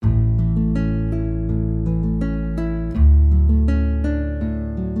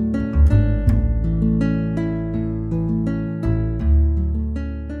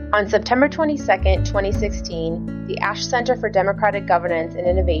On September 22, 2016, the Ash Center for Democratic Governance and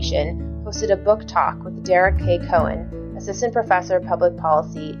Innovation hosted a book talk with Dara Cohen, Assistant Professor of Public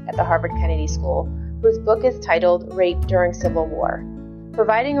Policy at the Harvard Kennedy School, whose book is titled Rape During Civil War.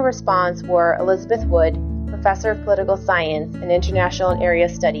 Providing a response were Elizabeth Wood, Professor of Political Science and International and Area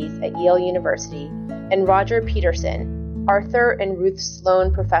Studies at Yale University, and Roger Peterson, Arthur and Ruth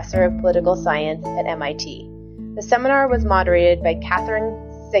Sloan Professor of Political Science at MIT. The seminar was moderated by Catherine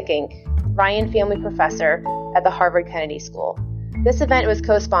Sickink, Ryan Family Professor at the Harvard Kennedy School. This event was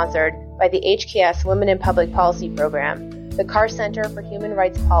co-sponsored by the HKS Women in Public Policy Program, the Carr Center for Human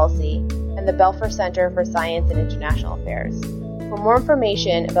Rights Policy, and the Belfer Center for Science and International Affairs. For more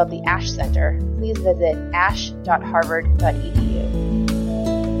information about the ASH Center, please visit ash.harvard.edu.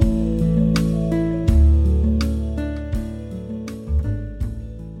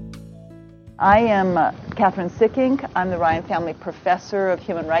 I am Catherine Sickink. I'm the Ryan Family Professor of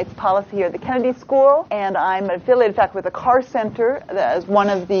Human Rights Policy here at the Kennedy School, and I'm affiliated, in fact, with the Carr Center as one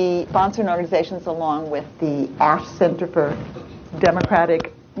of the sponsoring organizations along with the ASH Center for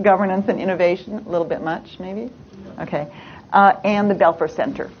Democratic Governance and Innovation, a little bit much, maybe? Okay. And the Belfer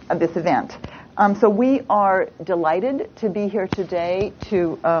Center of this event. So we are delighted to be here today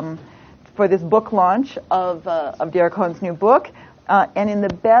for this book launch of Dara Cohen's new book. And in the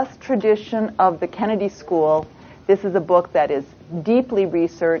best tradition of the Kennedy School, this is a book that is deeply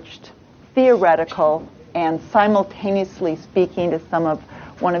researched, theoretical, and simultaneously speaking to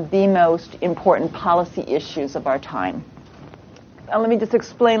one of the most important policy issues of our time. Let me just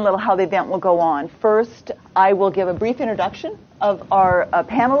explain a little how the event will go on. First, I will give a brief introduction of our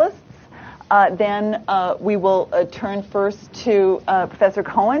panelists. Then we will turn first to Professor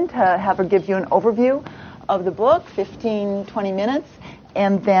Cohen to have her give you an overview of the book, 15, 20 minutes.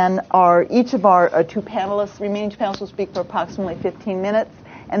 And then each of our remaining two panelists will speak for approximately 15 minutes.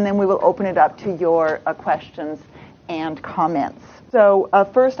 And then we will open it up to your questions and comments. So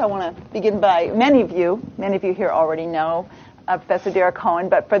first I want to begin by many of you here already know Professor Dara Cohen,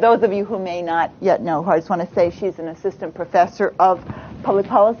 but for those of you who may not yet know her, I just want to say she's an assistant professor of public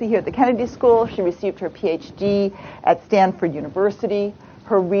policy here at the Kennedy School. She received her PhD at Stanford University.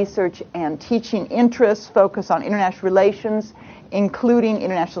 Her research and teaching interests focus on international relations, including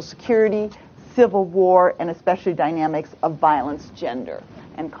international security, civil war, and especially dynamics of violence, gender,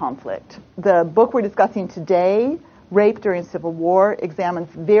 and conflict. The book we're discussing today, Rape During Civil War, examines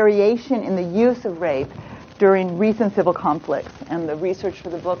variation in the use of rape during recent civil conflicts, and the research for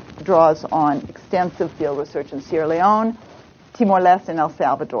the book draws on extensive field research in Sierra Leone, Timor-Leste, and El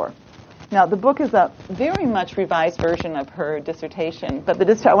Salvador. Now, the book is a very much revised version of her dissertation, but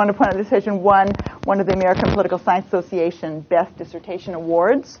I want to point out the dissertation won one of the American Political Science Association Best Dissertation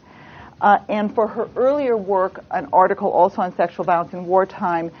Awards. And for her earlier work, an article also on sexual violence in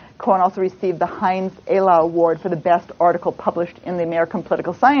wartime, Cohen also received the Heinz Ehlau Award for the best article published in the American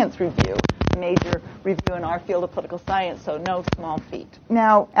Political Science Review, a major review in our field of political science, so no small feat.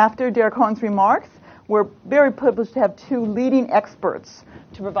 Now, after Dara Cohen's remarks, we're very privileged to have two leading experts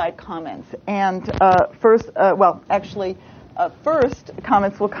to provide comments. And first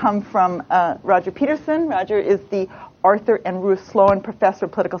comments will come from Roger Peterson. Roger is the Arthur and Ruth Sloan Professor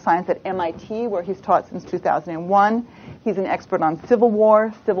of Political Science at MIT, where he's taught since 2001. He's an expert on civil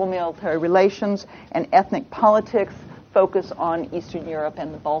war, civil-military relations, and ethnic politics, focus on Eastern Europe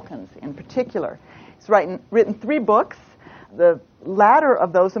and the Balkans in particular. He's written 3 books. The latter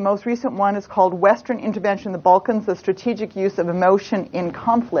of those, the most recent one, is called Western Intervention in the Balkans, the Strategic Use of Emotion in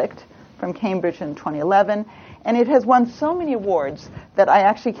Conflict, from Cambridge in 2011. And it has won so many awards that I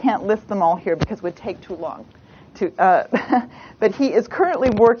actually can't list them all here because it would take too long. But he is currently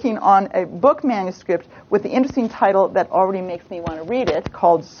working on a book manuscript with the interesting title that already makes me want to read it,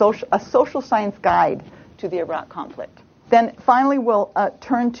 called A Social Science Guide to the Iraq Conflict. Then finally we'll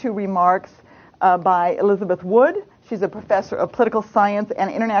turn to remarks by Elizabeth Wood. She's a professor of political science and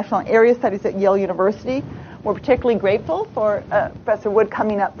international area studies at Yale University. We're particularly grateful for Professor Wood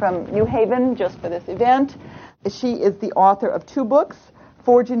coming up from New Haven just for this event. She is the author of 2 books,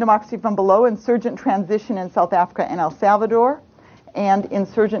 Forging Democracy from Below, Insurgent Transition in South Africa and El Salvador, and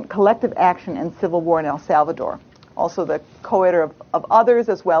Insurgent Collective Action in Civil War in El Salvador. Also the co-editor of others,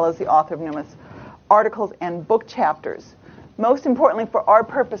 as well as the author of numerous articles and book chapters. Most importantly for our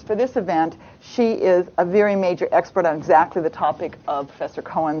purpose for this event, she is a very major expert on exactly the topic of Professor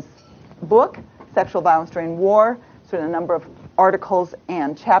Cohen's book, Sexual Violence During War. She's written a number of articles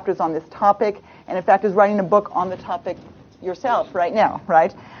and chapters on this topic, and in fact is writing a book on the topic yourself right now,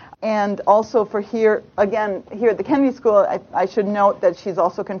 right? And also for here at the Kennedy School, I should note that she's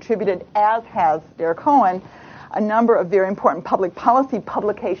also contributed, as has Dara Cohen, a number of very important public policy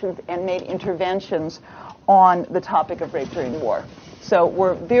publications and made interventions on the topic of rape during war. So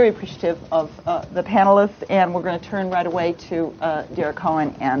we're very appreciative of the panelists, and we're going to turn right away to Dara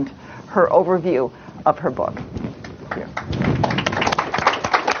Cohen and her overview of her book. Here.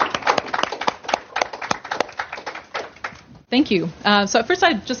 Thank you. So at first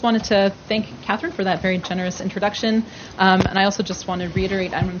I just wanted to thank Catherine for that very generous introduction. And I also just want to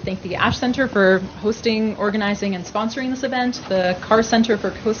reiterate, I want to thank the Ash Center for hosting, organizing, and sponsoring this event, the Carr Center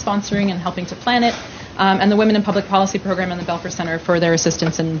for co-sponsoring and helping to plan it, and the Women in Public Policy Program and the Belfer Center for their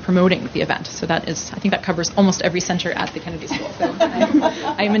assistance in promoting the event. So that is, I think that covers almost every center at the Kennedy School. So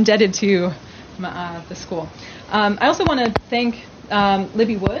I am indebted to the school. I also want to thank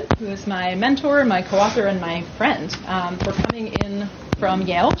Libby Wood, who is my mentor, my co-author, and my friend, for coming in from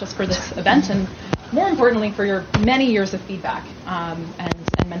Yale just for this event, and more importantly for your many years of feedback and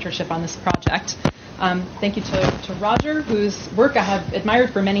mentorship on this project. Thank you to Roger, whose work I have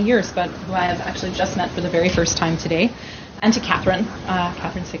admired for many years, but who I have actually just met for the very first time today. And to Catherine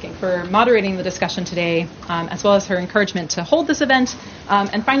Sicking, for moderating the discussion today, as well as her encouragement to hold this event,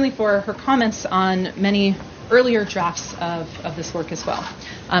 and finally for her comments on many earlier drafts of this work as well.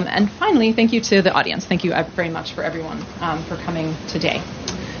 And finally, thank you to the audience. Thank you very much for everyone for coming today.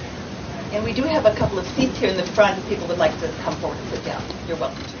 And we do have a couple of seats here in the front if people would like to come forward and sit down. You're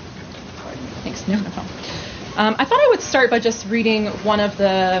welcome to. Thanks. No problem. I thought I would start by just reading one of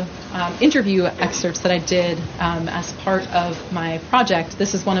the interview excerpts that I did as part of my project.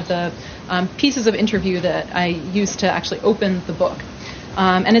 This is one of the pieces of interview that I used to actually open the book.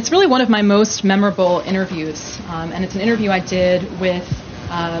 And it's really one of my most memorable interviews. And it's an interview I did with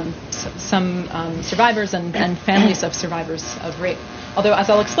some survivors and families of survivors of rape. Although, as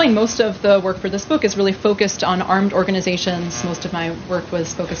I'll explain, most of the work for this book is really focused on armed organizations. Most of my work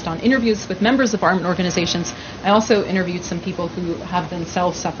was focused on interviews with members of armed organizations. I also interviewed some people who have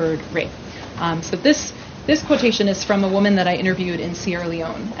themselves suffered rape. So this quotation is from a woman that I interviewed in Sierra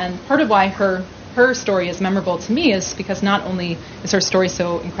Leone. And part of why her story is memorable to me is because not only is her story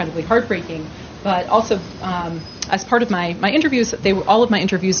so incredibly heartbreaking, but also as part of my interviews, all of my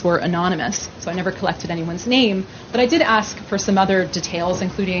interviews were anonymous, so I never collected anyone's name, but I did ask for some other details,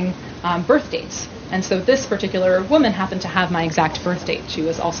 including birth dates. And so this particular woman happened to have my exact birth date. She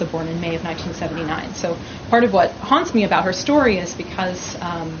was also born in May of 1979. So part of what haunts me about her story is because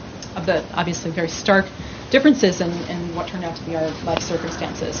of the obviously very stark differences in what turned out to be our life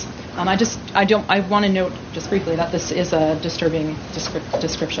circumstances. I want to note just briefly that this is a disturbing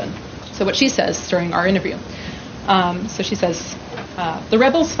description. So what she says during our interview. So she says, the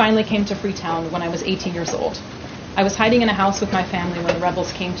rebels finally came to Freetown when I was 18 years old. I was hiding in a house with my family when the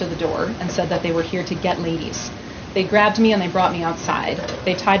rebels came to the door and said that they were here to get ladies. They grabbed me and they brought me outside.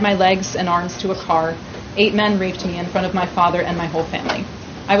 They tied my legs and arms to a car. 8 men raped me in front of my father and my whole family.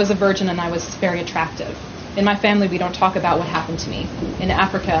 I was a virgin and I was very attractive. In my family, we don't talk about what happened to me. In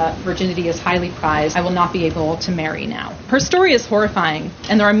Africa, virginity is highly prized. I will not be able to marry now. Her story is horrifying,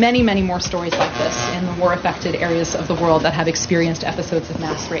 and there are many, many more stories like this in the war-affected areas of the world that have experienced episodes of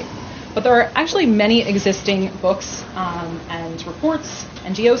mass rape. But there are actually many existing books and reports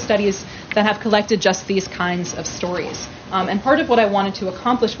and geo-studies that have collected just these kinds of stories. And part of what I wanted to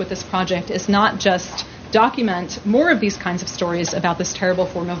accomplish with this project is not just document more of these kinds of stories about this terrible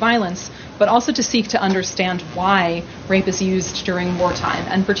form of violence, but also to seek to understand why rape is used during wartime,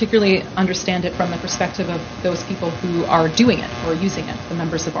 and particularly understand it from the perspective of those people who are doing it or using it, the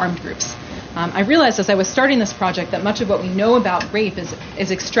members of armed groups. I realized as I was starting this project that much of what we know about rape is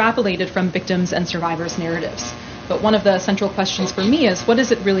extrapolated from victims' and survivors' narratives. But one of the central questions for me is, what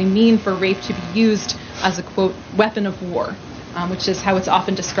does it really mean for rape to be used as a, quote, weapon of war? Which is how it's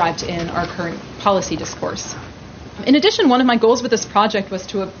often described in our current policy discourse. In addition, one of my goals with this project was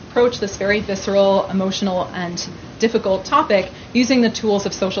to approach this very visceral, emotional, and difficult topic using the tools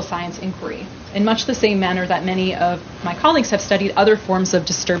of social science inquiry, in much the same manner that many of my colleagues have studied other forms of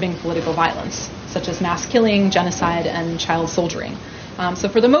disturbing political violence, such as mass killing, genocide, and child soldiering. So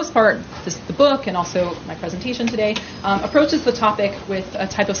for the most part, the book and also my presentation today approaches the topic with a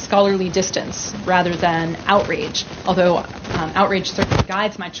type of scholarly distance rather than outrage, although outrage certainly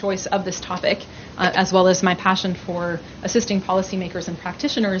guides my choice of this topic, as well as my passion for assisting policymakers and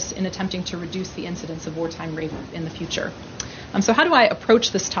practitioners in attempting to reduce the incidence of wartime rape in the future. So how do I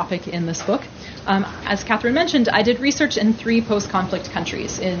approach this topic in this book? As Catherine mentioned, I did research in 3 post-conflict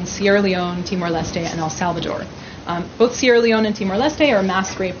countries, in Sierra Leone, Timor-Leste, and El Salvador. Both Sierra Leone and Timor-Leste are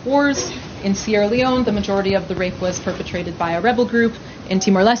mass rape wars. In Sierra Leone, the majority of the rape was perpetrated by a rebel group. In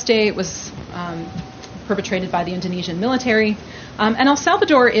Timor-Leste, it was perpetrated by the Indonesian military. And El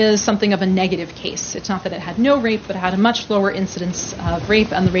Salvador is something of a negative case. It's not that it had no rape, but it had a much lower incidence of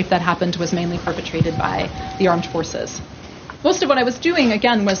rape, and the rape that happened was mainly perpetrated by the armed forces. Most of what I was doing,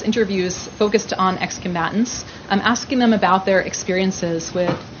 again, was interviews focused on ex-combatants, asking them about their experiences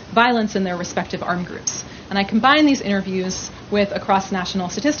with violence in their respective armed groups. And I combine these interviews with a cross-national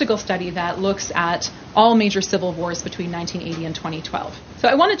statistical study that looks at all major civil wars between 1980 and 2012. So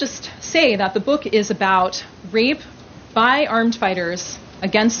I want to just say that the book is about rape by armed fighters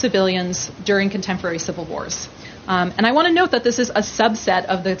against civilians during contemporary civil wars. And I want to note that this is a subset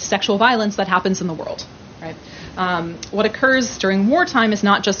of the sexual violence that happens in the world. Right? What occurs during wartime is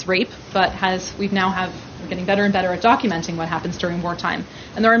not just rape, but we're getting better and better at documenting what happens during wartime.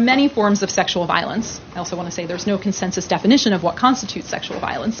 And there are many forms of sexual violence. I also want to say there's no consensus definition of what constitutes sexual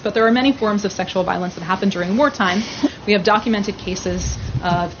violence, but there are many forms of sexual violence that happen during wartime. We have documented cases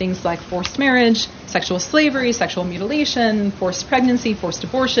of things like forced marriage, sexual slavery, sexual mutilation, forced pregnancy, forced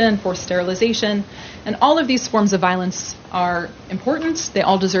abortion, forced sterilization. And all of these forms of violence are important. They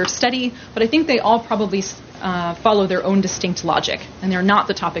all deserve study, but I think they all probably follow their own distinct logic, and they're not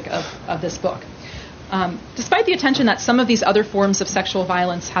the topic of this book. Despite the attention that some of these other forms of sexual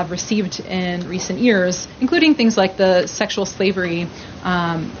violence have received in recent years, including things like the sexual slavery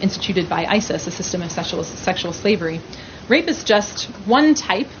instituted by ISIS, a system of sexual slavery, rape is just one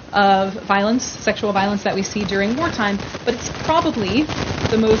type of violence, sexual violence that we see during wartime, but it's probably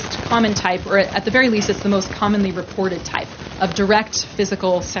the most common type, or at the very least, it's the most commonly reported type of direct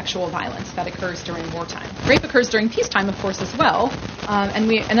physical sexual violence that occurs during wartime. Rape occurs during peacetime, of course, as well,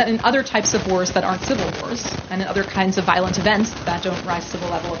 and in other types of wars that aren't civil wars, and in other kinds of violent events that don't rise to the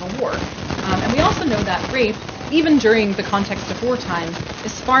level of a war. And we also know that rape, even during the context of wartime,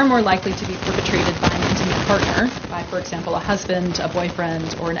 is far more likely to be perpetrated by an intimate partner, by, for example, a husband, a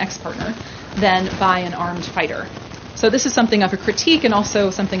boyfriend, or an ex-partner, than by an armed fighter. So this is something of a critique and also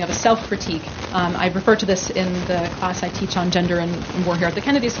something of a self-critique. I refer to this in the class I teach on gender and war here at the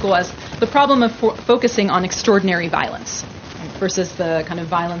Kennedy School as the problem of focusing on extraordinary violence versus the kind of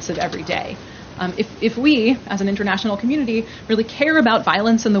violence of every day. If we, as an international community, really care about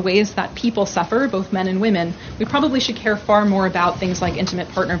violence and the ways that people suffer, both men and women, we probably should care far more about things like intimate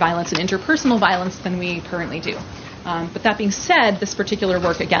partner violence and interpersonal violence than we currently do. But that being said, this particular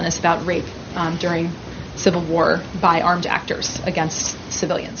work, again, is about rape during civil war by armed actors against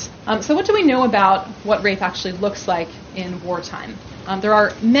civilians. So what do we know about what rape actually looks like in wartime? There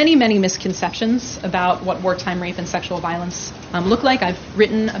are many, many misconceptions about what wartime rape and sexual violence look like. I've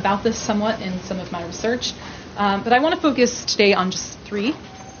written about this somewhat in some of my research, but I want to focus today on just three.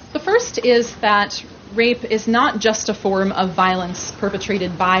 The first is that rape is not just a form of violence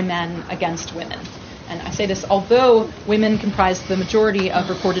perpetrated by men against women. And I say this although women comprise the majority of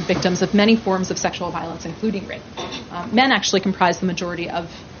reported victims of many forms of sexual violence, including rape. Men actually comprise the majority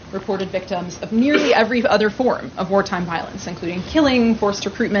of reported victims of nearly every other form of wartime violence, including killing, forced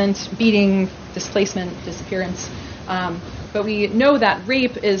recruitment, beating, displacement, disappearance. But we know that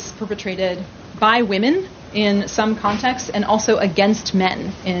rape is perpetrated by women in some contexts and also against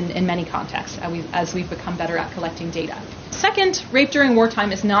men in many contexts as we've become better at collecting data. Second, rape during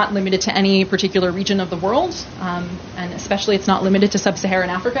wartime is not limited to any particular region of the world, and especially it's not limited to sub-Saharan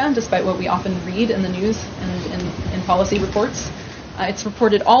Africa, despite what we often read in the news and in policy reports. It's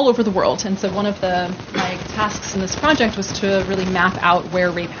reported all over the world, and so one of my tasks in this project was to really map out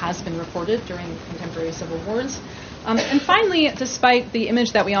where rape has been reported during contemporary civil wars. And finally, despite the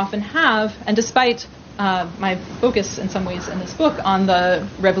image that we often have, and despite my focus in some ways in this book on the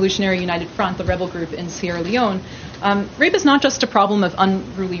Revolutionary United Front, the rebel group in Sierra Leone, rape is not just a problem of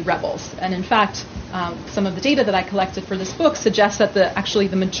unruly rebels. And in fact, some of the data that I collected for this book suggests that actually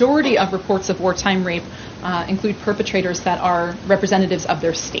the majority of reports of wartime rape include perpetrators that are representatives of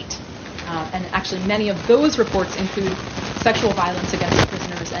their state. And actually many of those reports include sexual violence against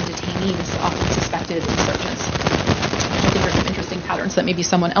prisoners and detainees, often suspected insurgents. I think there are some interesting patterns that maybe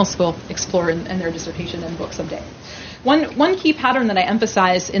someone else will explore in their dissertation and book someday. One key pattern that I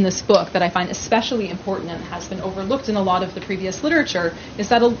emphasize in this book that I find especially important and has been overlooked in a lot of the previous literature is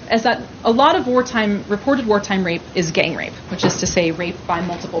that a lot of reported wartime rape is gang rape, which is to say rape by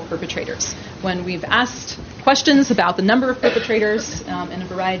multiple perpetrators. When we've asked questions about the number of perpetrators in a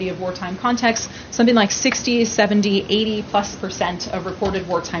variety of wartime contexts, something like 60, 70, 80+% of reported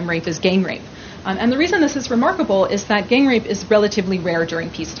wartime rape is gang rape. And the reason this is remarkable is that gang rape is relatively rare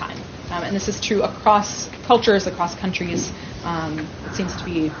during peacetime. And this is true across cultures, across countries. It seems to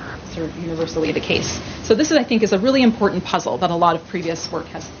be sort of universally the case. So this, I think, is a really important puzzle that a lot of previous work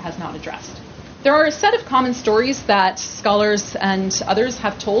has not addressed. There are a set of common stories that scholars and others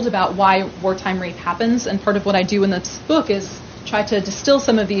have told about why wartime rape happens, and part of what I do in this book is try to distill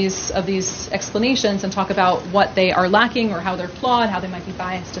some of these explanations and talk about what they are lacking or how they're flawed, how they might be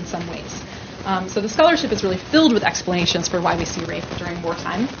biased in some ways. So the scholarship is really filled with explanations for why we see rape during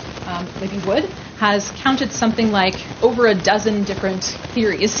wartime. Libby Wood has counted something like over a dozen different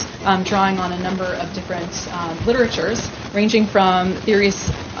theories, drawing on a number of different literatures, ranging from theories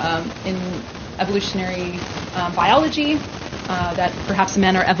in evolutionary biology, that perhaps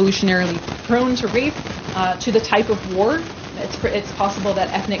men are evolutionarily prone to rape, to the type of war. It's possible that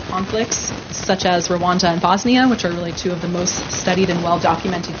ethnic conflicts, such as Rwanda and Bosnia, which are really two of the most studied and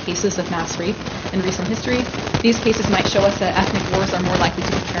well-documented cases of mass rape in recent history, these cases might show us that ethnic wars are more likely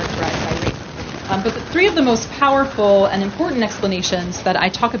to be characterized by rape. But the three of the most powerful and important explanations that I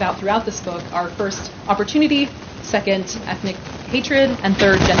talk about throughout this book are first, opportunity, second, ethnic hatred, and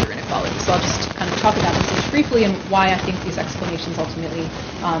third, gender inequality. So I'll just kind of talk about this each briefly and why I think these explanations ultimately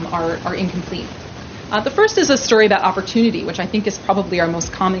are incomplete. The first is a story about opportunity, which I think is probably our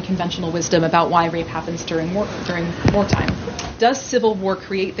most common conventional wisdom about why rape happens during wartime. Does civil war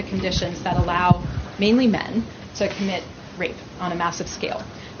create the conditions that allow mainly men to commit rape on a massive scale?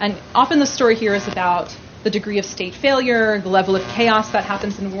 And often the story here is about the degree of state failure, the level of chaos that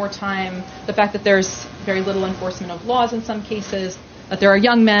happens in wartime, the fact that there's very little enforcement of laws in some cases, that there are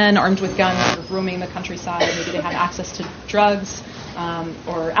young men armed with guns sort of roaming the countryside, maybe they have access to drugs,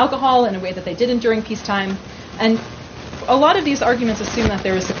 or alcohol in a way that they didn't during peacetime. And a lot of these arguments assume that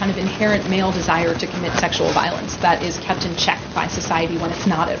there is a kind of inherent male desire to commit sexual violence that is kept in check by society when it's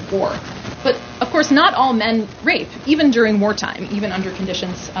not at war. But, of course, not all men rape, even during wartime, even under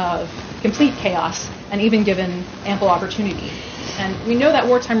conditions of complete chaos, and even given ample opportunity. And we know that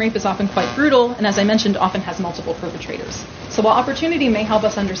wartime rape is often quite brutal, and as I mentioned, often has multiple perpetrators. So while opportunity may help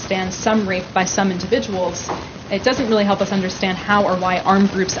us understand some rape by some individuals, it doesn't really help us understand how or why armed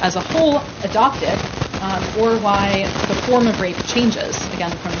groups as a whole adopt it, or why the form of rape changes,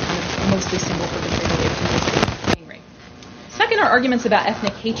 again, from kind of mostly single perpetrator rape to mostly chain rape. Second are arguments about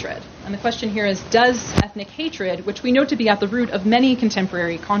ethnic hatred. And the question here is, does ethnic hatred, which we know to be at the root of many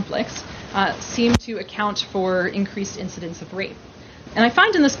contemporary conflicts, seem to account for increased incidents of rape? And I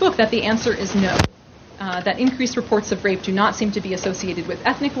find in this book that the answer is no. That increased reports of rape do not seem to be associated with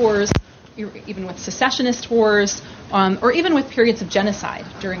ethnic wars, even with secessionist wars, or even with periods of genocide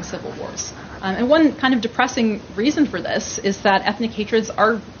during civil wars. And one kind of depressing reason for this is that ethnic hatreds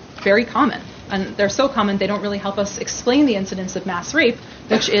are very common. And they're so common they don't really help us explain the incidence of mass rape,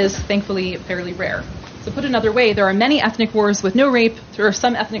 which is thankfully fairly rare. So put another way, there are many ethnic wars with no rape, there are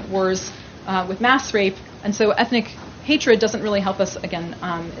some ethnic wars with mass rape, and so ethnic hatred doesn't really help us, again,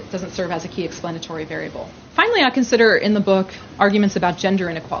 it doesn't serve as a key explanatory variable. Finally, I consider in the book arguments about gender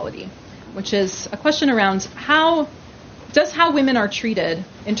inequality, which is a question around how women are treated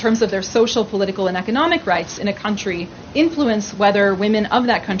in terms of their social, political, and economic rights in a country influence whether women of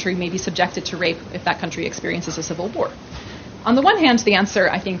that country may be subjected to rape if that country experiences a civil war. On the one hand, the answer,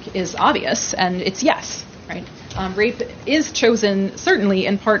 I think, is obvious, and it's yes. Right? Rape is chosen, certainly,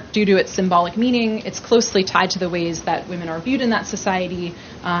 in part due to its symbolic meaning. It's closely tied to the ways that women are viewed in that society,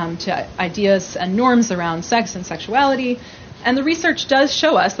 to ideas and norms around sex and sexuality. And the research does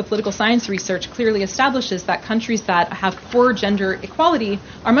show us, the political science research clearly establishes that countries that have poor gender equality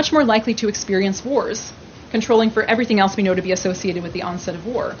are much more likely to experience wars, controlling for everything else we know to be associated with the onset of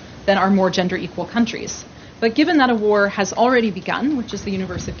war, than are more gender equal countries. But given that a war has already begun, which is the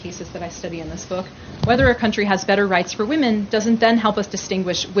universe of cases that I study in this book, whether a country has better rights for women doesn't then help us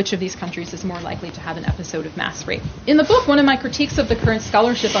distinguish which of these countries is more likely to have an episode of mass rape. In the book, one of my critiques of the current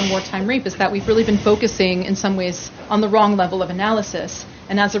scholarship on wartime rape is that we've really been focusing, in some ways, on the wrong level of analysis,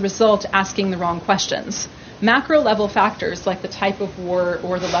 and as a result, asking the wrong questions. Macro-level factors like the type of war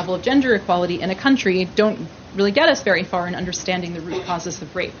or the level of gender equality in a country don't really get us very far in understanding the root causes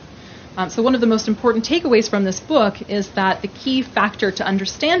of rape. So one of the most important takeaways from this book is that the key factor to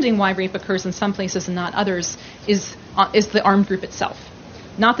understanding why rape occurs in some places and not others is the armed group itself,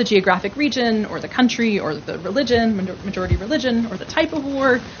 not the geographic region or the country or the religion, majority religion, or the type of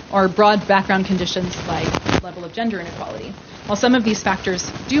war, or broad background conditions like level of gender inequality. While some of these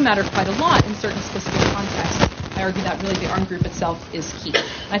factors do matter quite a lot in certain specific contexts, I argue that really the armed group itself is key.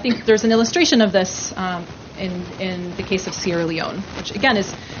 I think there's an illustration of this in the case of Sierra Leone, which again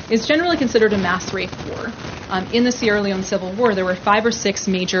is generally considered a mass rape war. In the Sierra Leone Civil War, there were 5 or 6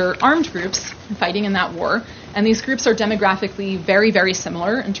 major armed groups fighting in that war, and these groups are demographically very, very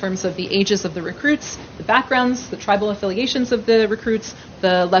similar in terms of the ages of the recruits, the backgrounds, the tribal affiliations of the recruits,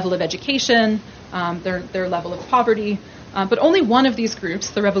 the level of education, their level of poverty. But only one of these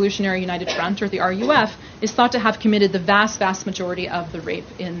groups, the Revolutionary United Front, or the RUF, is thought to have committed the vast, vast majority of the rape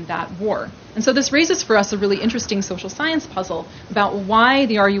in that war. And so this raises for us a really interesting social science puzzle about why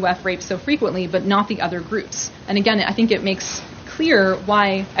the RUF rapes so frequently, but not the other groups. And again, I think it makes clear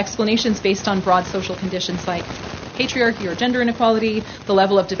why explanations based on broad social conditions like patriarchy or gender inequality, the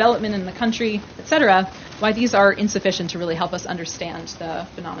level of development in the country, etc., why these are insufficient to really help us understand the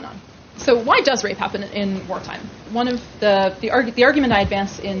phenomenon. So why does rape happen in wartime? One of the argument I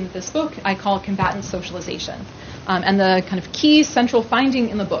advance in this book I call combatant socialization. And the kind of key central finding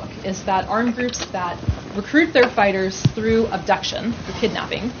in the book is that armed groups that recruit their fighters through abduction, through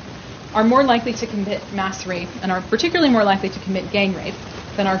kidnapping, are more likely to commit mass rape and are particularly more likely to commit gang rape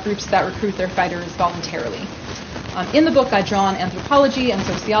than are groups that recruit their fighters voluntarily. In the book, I draw on anthropology and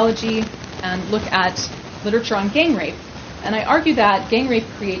sociology and look at literature on gang rape. And I argue that gang rape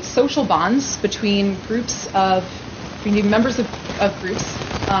creates social bonds between members of groups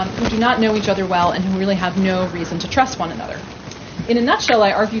who do not know each other well and who really have no reason to trust one another. In a nutshell,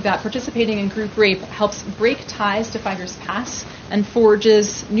 I argue that participating in group rape helps break ties to fighters' past and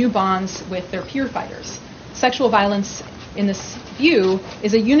forges new bonds with their peer fighters. Sexual violence, in this view,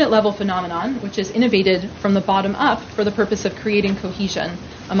 is a unit-level phenomenon which is innovated from the bottom up for the purpose of creating cohesion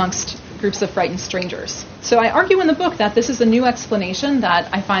amongst groups of frightened strangers. So I argue in the book that this is a new explanation that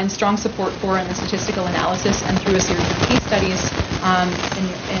I find strong support for in the statistical analysis and through a series of case studies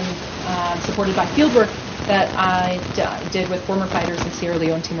supported by fieldwork that I did with former fighters in Sierra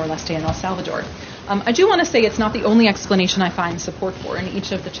Leone, Timor-Leste, and El Salvador. I do want to say it's not the only explanation I find support for. In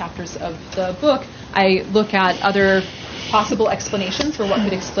each of the chapters of the book, I look at other possible explanations for what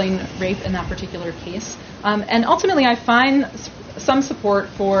could explain rape in that particular case. And ultimately, I find some support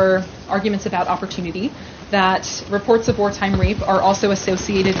for arguments about opportunity, that reports of wartime rape are also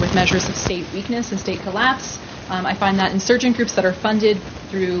associated with measures of state weakness and state collapse. I find that insurgent groups that are funded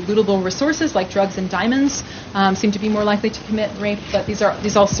through lootable resources like drugs and diamonds seem to be more likely to commit rape, but these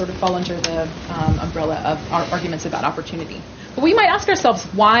all sort of fall under the umbrella of our arguments about opportunity. But we might ask ourselves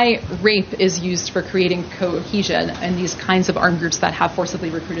why rape is used for creating cohesion in these kinds of armed groups that have forcibly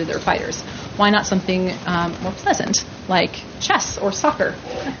recruited their fighters. Why not something more pleasant, like chess or soccer?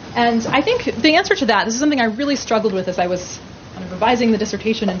 And I think the answer to that, this is something I really struggled with as I was kind of revising the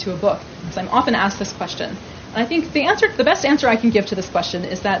dissertation into a book, because I'm often asked this question. And I think the best answer I can give to this question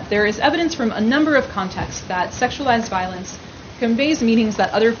is that there is evidence from a number of contexts that sexualized violence conveys meanings that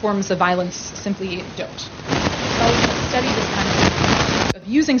other forms of violence simply don't. Scholars have studied this kind of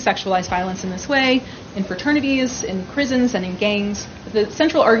using sexualized violence in this way in fraternities, in prisons, and in gangs. The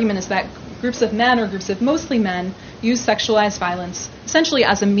central argument is that groups of men or groups of mostly men use sexualized violence essentially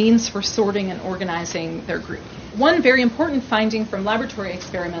as a means for sorting and organizing their group. One very important finding from laboratory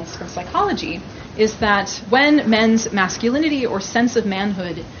experiments from psychology is that when men's masculinity or sense of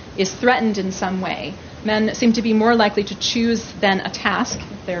manhood is threatened in some way, men seem to be more likely to choose then a task,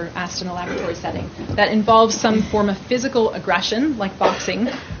 if they're asked in a laboratory setting, that involves some form of physical aggression, like boxing,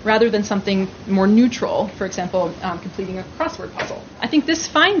 rather than something more neutral, for example, completing a crossword puzzle. I think this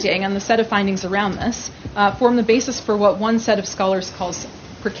finding and the set of findings around this form the basis for what one set of scholars calls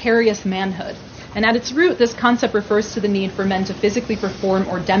precarious manhood. And at its root, this concept refers to the need for men to physically perform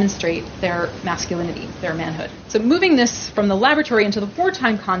or demonstrate their masculinity, their manhood. So moving this from the laboratory into the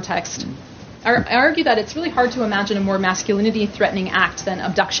wartime context, I argue that it's really hard to imagine a more masculinity-threatening act than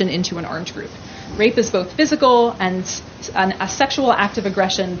abduction into an armed group. Rape is both physical and a sexual act of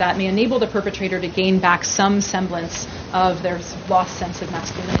aggression that may enable the perpetrator to gain back some semblance of their lost sense of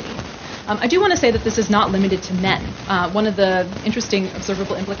masculinity. I do want to say that this is not limited to men. One of the interesting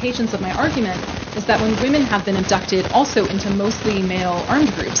observable implications of my argument is that when women have been abducted also into mostly male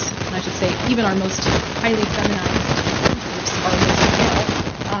armed groups, and I should say even our most highly feminized groups are mostly male,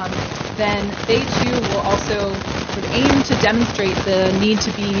 then they too will also sort of aim to demonstrate the need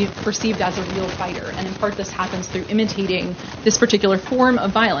to be perceived as a real fighter. And in part this happens through imitating this particular form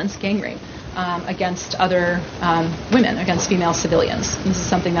of violence, gang rape, against other women, against female civilians. This is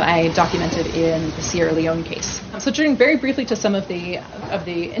something that I documented in the Sierra Leone case. So turning very briefly to some of the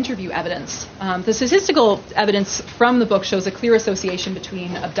interview evidence, the statistical evidence from the book shows a clear association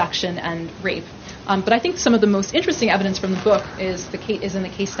between abduction and rape. But I think some of the most interesting evidence from the book is in the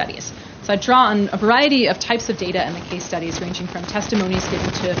case studies. So I draw on a variety of types of data in the case studies, ranging from testimonies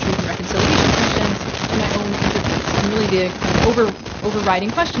given to Truth and Reconciliation Commissions to my own interviews. And really the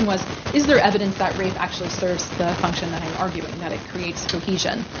overriding question was, is there evidence that rape actually serves the function that I'm arguing, that it creates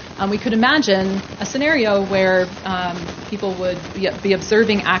cohesion? We could imagine a scenario where people would be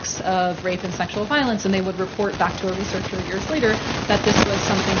observing acts of rape and sexual violence, and they would report back to a researcher years later that this was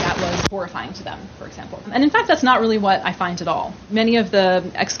something that was horrifying to them, for example. And in fact, that's not really what I find at all. Many of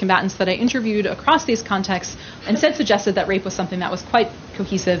the ex-combatants that I interviewed across these contexts instead suggested that rape was something that was quite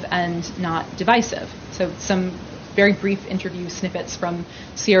cohesive and not divisive. So some very brief interview snippets from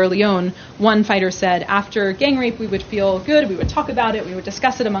Sierra Leone. One fighter said, after gang rape, we would feel good, we would talk about it, we would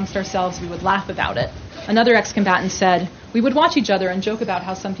discuss it amongst ourselves, we would laugh about it. Another ex-combatant said, we would watch each other and joke about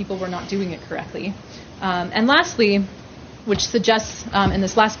how some people were not doing it correctly. And lastly, which suggests in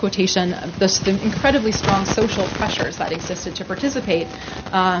this last quotation the incredibly strong social pressures that existed to participate.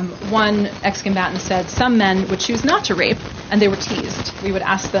 One ex-combatant said some men would choose not to rape, and they were teased. We would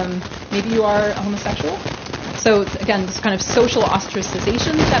ask them, maybe you are a homosexual? So again, this kind of social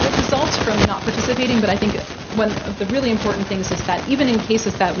ostracization that would result from not participating, but I think one of the really important things is that even in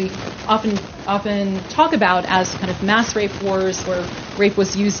cases that we often talk about as kind of mass rape wars where rape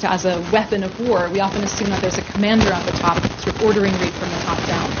was used as a weapon of war, we often assume that there's a commander at the top sort of ordering rape from the top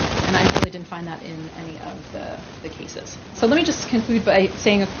down. And I really didn't find that in any of the cases. So let me just conclude by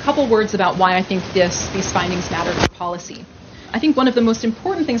saying a couple words about why I think these findings matter for policy. I think one of the most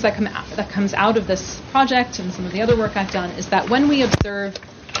important things that comes out of this project and some of the other work I've done is that when we observe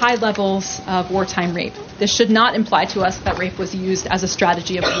high levels of wartime rape, this should not imply to us that rape was used as a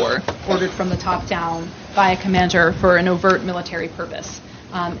strategy of war, ordered from the top down by a commander for an overt military purpose.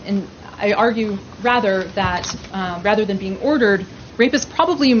 And I argue rather that rather than being ordered, rape is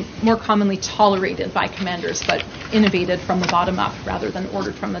probably more commonly tolerated by commanders, but innovated from the bottom up rather than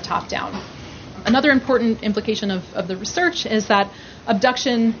ordered from the top down. Another important implication of the research is that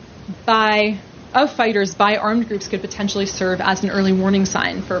abduction of fighters by armed groups could potentially serve as an early warning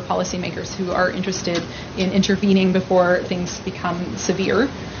sign for policymakers who are interested in intervening before things become severe.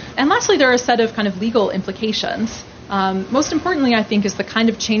 And lastly, there are a set of kind of legal implications. Most importantly, I think, is the kind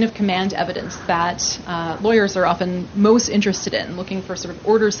of chain of command evidence that lawyers are often most interested in, looking for sort of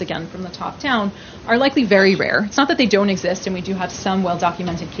orders again from the top down, are likely very rare. It's not that they don't exist, and we do have some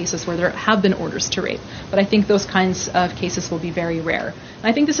well-documented cases where there have been orders to rape, but I think those kinds of cases will be very rare. And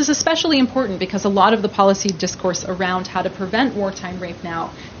I think this is especially important because a lot of the policy discourse around how to prevent wartime rape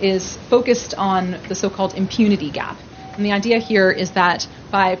now is focused on the so-called impunity gap. And the idea here is that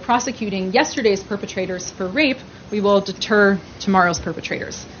by prosecuting yesterday's perpetrators for rape, we will deter tomorrow's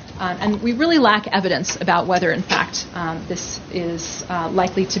perpetrators. And we really lack evidence about whether, in fact, this is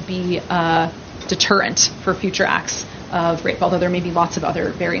likely to be a deterrent for future acts of rape, although there may be lots of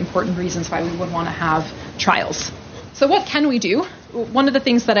other very important reasons why we would want to have trials. So what can we do? One of the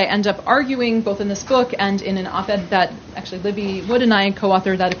things that I end up arguing, both in this book and in an op-ed that actually Libby Wood and I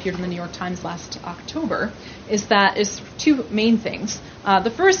co-authored that appeared in the New York Times last October, is two main things. The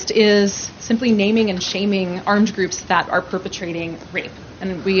first is simply naming and shaming armed groups that are perpetrating rape.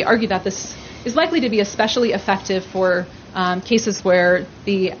 And we argue that this is likely to be especially effective for cases where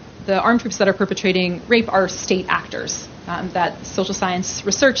the armed groups that are perpetrating rape are state actors. That social science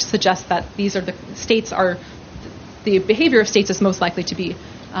research suggests that the behavior of states is most likely to be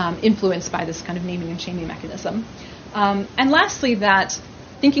influenced by this kind of naming and shaming mechanism. And lastly, that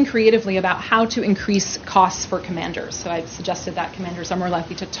thinking creatively about how to increase costs for commanders. So I've suggested that commanders are more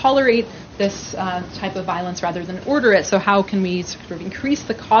likely to tolerate this type of violence rather than order it. So how can we sort of increase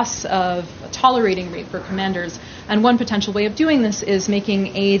the costs of tolerating rape for commanders? And one potential way of doing this is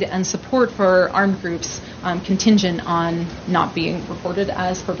making aid and support for armed groups contingent on not being reported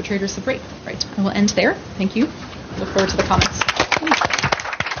as perpetrators of rape. Right. I will end there. Thank you. Look forward to the comments.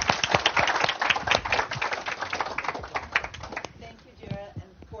 Thank you, Dara. And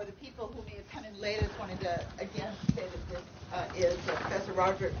for the people who may have come in late, I just wanted to again say that this is Professor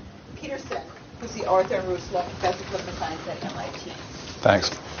Roger Peterson, who's the Arthur and Roosevelt Professor of Political Science at MIT. Thanks.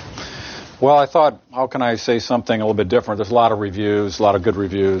 Well, I thought, how can I say something a little bit different? There's a lot of reviews, a lot of good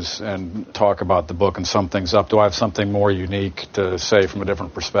reviews, and talk about the book and sum things up. Do I have something more unique to say from a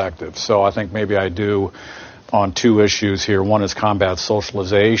different perspective? So I think maybe I do on two issues here. One is combat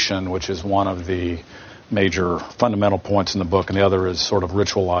socialization, which is one of the major fundamental points in the book, and the other is sort of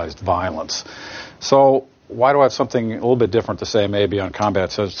ritualized violence. So why do I have something a little bit different to say maybe on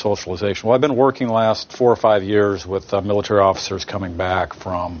combat socialization? Well, I've been working the last 4 or 5 years with military officers coming back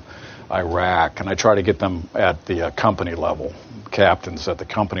from Iraq, and I try to get them at the company level, captains at the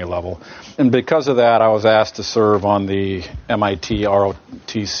company level. And because of that, I was asked to serve on the MIT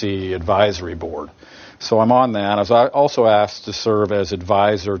ROTC advisory board. So I'm on that. I was also asked to serve as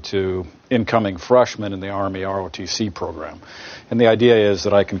advisor to incoming freshmen in the Army ROTC program. And the idea is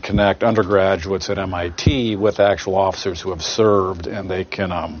that I can connect undergraduates at MIT with actual officers who have served, and they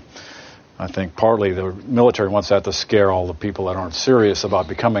can, I think partly the military wants that to scare all the people that aren't serious about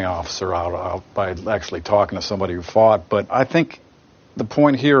becoming an officer out by actually talking to somebody who fought. But I think the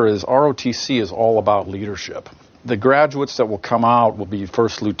point here is ROTC is all about leadership. The graduates that will come out will be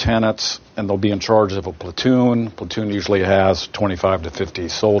first lieutenants, and they'll be in charge of a platoon. Platoon usually has 25 to 50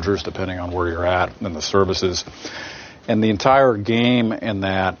 soldiers, depending on where you're at in the services. And the entire game in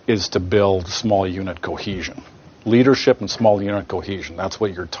that is to build small unit cohesion. Leadership and small unit cohesion. That's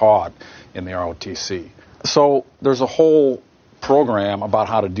what you're taught in the ROTC. So there's a whole program about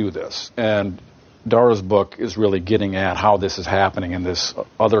how to do this. And Dara's book is really getting at how this is happening in this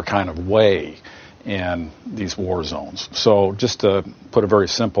other kind of way in these war zones. So just to put a very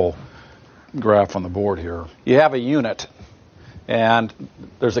simple graph on the board here, you have a unit, and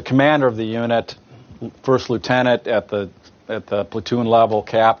there's a commander of the unit, first lieutenant at the platoon level,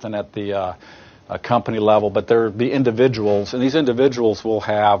 captain at the company level, but there will be individuals, and these individuals will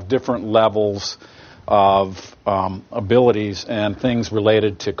have different levels of abilities and things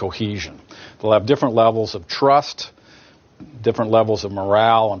related to cohesion. They'll have different levels of trust, different levels of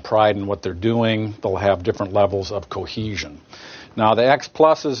morale and pride in what they're doing. They'll have different levels of cohesion. Now, the X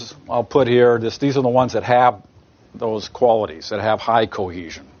pluses I'll put here, these are the ones that have those qualities, that have high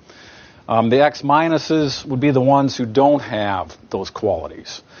cohesion. The X minuses would be the ones who don't have those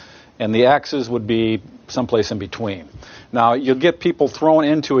qualities. And the X's would be someplace in between. Now, you'll get people thrown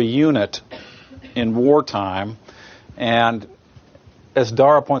into a unit in wartime, and as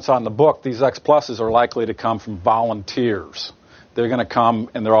Dara points out in the book, these X pluses are likely to come from volunteers. They're going to come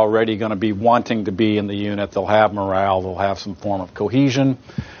and they're already going to be wanting to be in the unit. They'll have morale. They'll have some form of cohesion.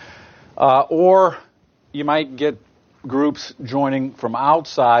 Or you might get groups joining from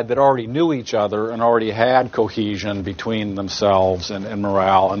outside that already knew each other and already had cohesion between themselves and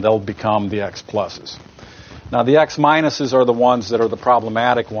morale, and they'll become the X pluses. Now, the X minuses are the ones that are the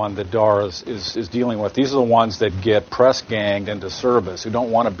problematic one that Dara is dealing with. These are the ones that get press ganged into service, who don't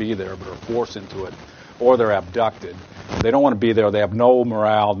want to be there but are forced into it, or they're abducted. They don't want to be there. They have no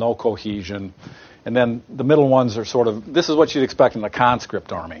morale, no cohesion. And then the middle ones are sort of, this is what you'd expect in the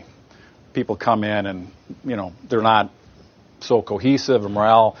conscript army. People come in and, they're not so cohesive or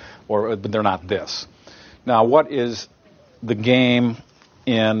morale, but they're not this. Now, what is the game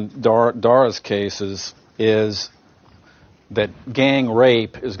in Dara's cases is that gang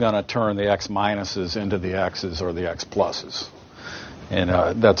rape is going to turn the X minuses into the X's or the X pluses. And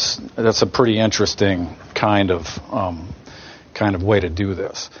that's a pretty interesting kind of way to do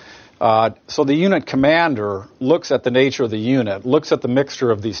this. So the unit commander looks at the nature of the unit, looks at the mixture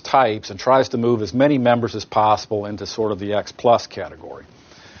of these types, and tries to move as many members as possible into sort of the X plus category.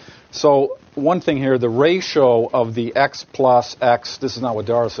 So one thing here, the ratio of the X plus X, this is not what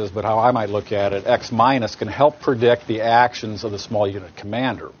Dara says, but how I might look at it, X minus can help predict the actions of the small unit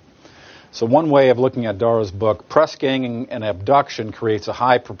commander. So one way of looking at Dara's book, press ganging and abduction creates a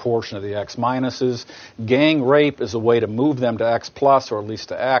high proportion of the X minuses. Gang rape is a way to move them to X plus, or at least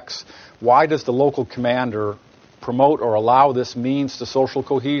to X. Why does the local commander promote or allow this means to social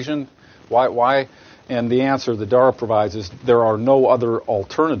cohesion? Why? And the answer that Dara provides is there are no other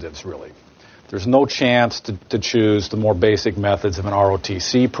alternatives, really. There's no chance to choose the more basic methods of an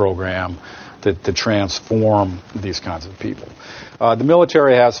ROTC program to transform these kinds of people. The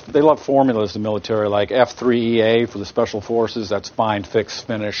military they love formulas, the military, like F3EA for the Special Forces. That's find, fix,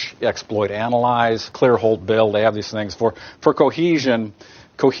 finish, exploit, analyze, clear, hold, build. They have these things. For cohesion,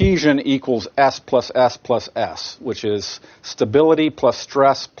 cohesion equals S plus S plus S, which is stability plus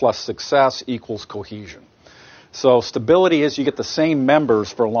stress plus success equals cohesion. So stability is you get the same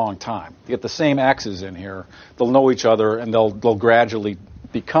members for a long time. You get the same X's in here. They'll know each other, and they'll gradually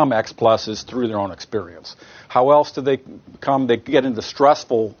become X pluses through their own experience. How else do they come? They get into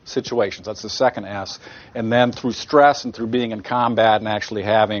stressful situations. That's the second S. And then through stress and through being in combat and actually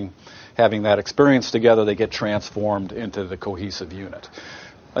having that experience together, they get transformed into the cohesive unit.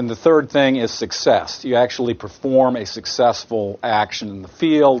 And the third thing is success. You actually perform a successful action in the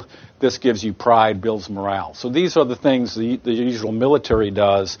field. This gives you pride, builds morale. So these are the things the usual military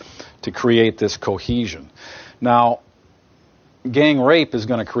does to create this cohesion. Now, gang rape is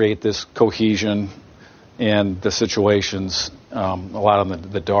going to create this cohesion in the situations a lot of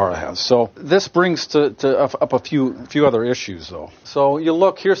them that Dara has. So this brings up a few other issues, though. So you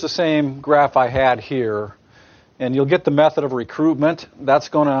look, here's the same graph I had here, and you'll get the method of recruitment. That's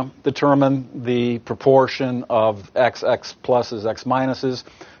going to determine the proportion of X pluses, X minuses.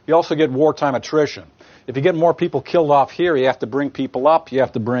 You also get wartime attrition. If you get more people killed off here, you have to bring people up. You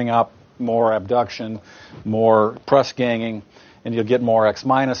have to bring up more abduction, more press ganging, and you'll get more X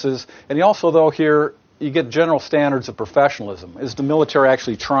minuses. And you also, though, here, you get general standards of professionalism. Is the military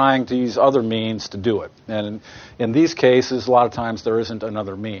actually trying to use other means to do it? And in these cases, a lot of times there isn't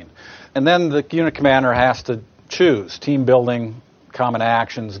another mean. And then the unit commander has to choose team building, common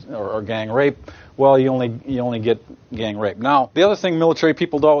actions, or gang rape. Well, you only get gang rape. Now, the other thing military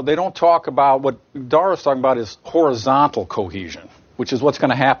people do, they don't talk about, what Dara's talking about is horizontal cohesion, which is what's going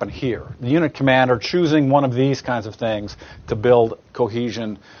to happen here. The unit commander choosing one of these kinds of things to build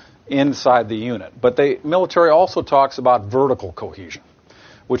cohesion inside the unit. But the military also talks about vertical cohesion,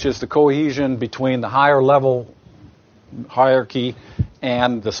 which is the cohesion between the higher level hierarchy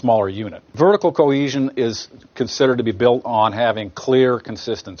and the smaller unit. Vertical cohesion is considered to be built on having clear,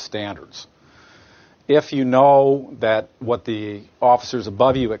 consistent standards. If you know that what the officers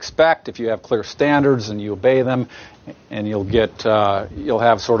above you expect, if you have clear standards and you obey them, and you'll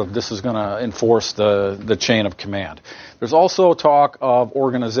have sort of, this is going to enforce the chain of command. There's also talk of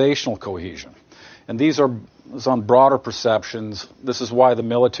organizational cohesion, and these are on broader perceptions. This is why the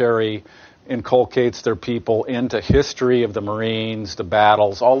military inculcates their people into history of the Marines, the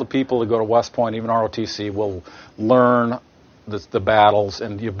battles. All the people that go to West Point, even ROTC, will learn the battles,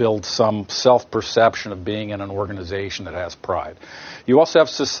 and you build some self-perception of being in an organization that has pride. You also have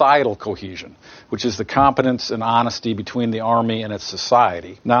societal cohesion, which is the competence and honesty between the Army and its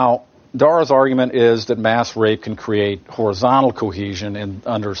society. Now, Dara's argument is that mass rape can create horizontal cohesion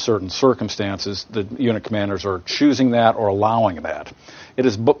under certain circumstances. The unit commanders are choosing that or allowing that. It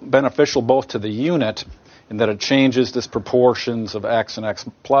is beneficial both to the unit in that it changes disproportions of X and X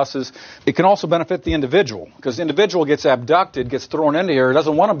pluses. It can also benefit the individual, because the individual gets abducted, gets thrown into here, he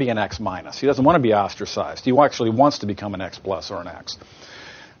doesn't want to be an X minus. He doesn't want to be ostracized. He actually wants to become an X plus or an X.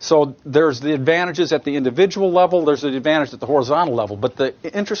 So there's the advantages at the individual level, there's the advantage at the horizontal level. But the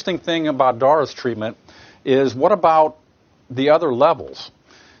interesting thing about Dara's treatment is, what about the other levels?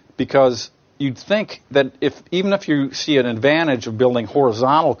 Because you'd think that even if you see an advantage of building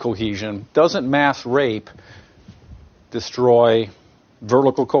horizontal cohesion, doesn't mass rape destroy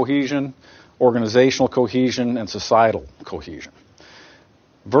vertical cohesion, organizational cohesion, and societal cohesion?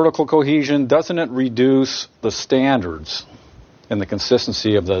 Vertical cohesion, doesn't it reduce the standards and the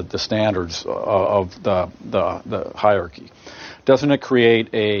consistency of the standards of the hierarchy? Doesn't it create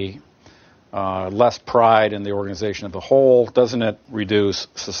a less pride in the organization of the whole? Doesn't it reduce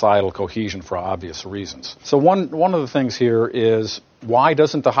societal cohesion for obvious reasons? So one of the things here is, why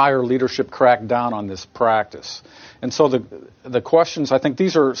doesn't the higher leadership crack down on this practice? And so the questions, I think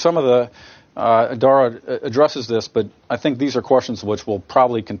these are some of the, Dara addresses this, but I think these are questions which will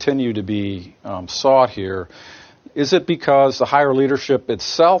probably continue to be sought here. Is it because the higher leadership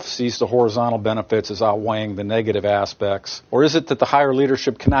itself sees the horizontal benefits as outweighing the negative aspects? Or is it that the higher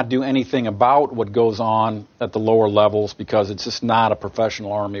leadership cannot do anything about what goes on at the lower levels because it's just not a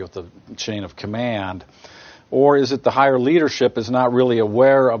professional army with a chain of command? Or is it the higher leadership is not really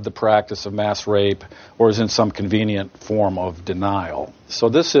aware of the practice of mass rape, or is in some convenient form of denial? So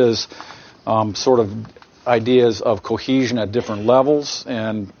this is sort of ideas of cohesion at different levels,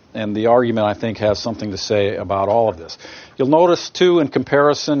 and the argument, I think, has something to say about all of this. You'll notice, too, in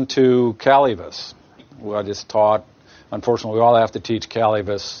comparison to Calivus, who I just taught. Unfortunately, we all have to teach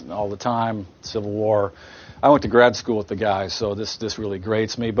Calivus all the time, Civil War. I went to grad school with the guy, so this really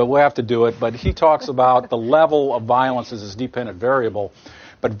grates me, but we'll have to do it. But he talks about the level of violence as a dependent variable.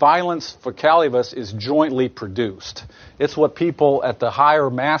 But violence for Calivus is jointly produced. It's what people at the higher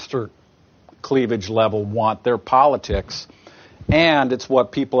master cleavage level want, their politics, and it's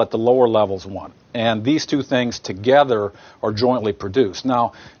what people at the lower levels want. And these two things together are jointly produced.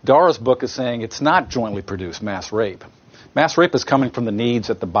 Now, Dara's book is saying it's not jointly produced, mass rape. Mass rape is coming from the needs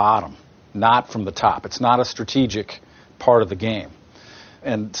at the bottom, not from the top. It's not a strategic part of the game.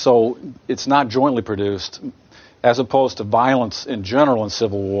 And so it's not jointly produced, as opposed to violence in general in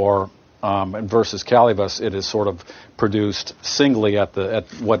Civil War and versus Calivus, it is sort of produced singly at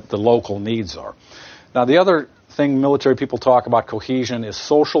what the local needs are. Now, the other thing military people talk about cohesion is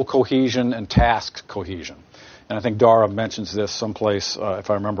social cohesion and task cohesion. And I think Dara mentions this someplace, if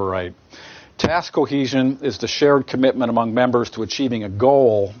I remember right. Task cohesion is the shared commitment among members to achieving a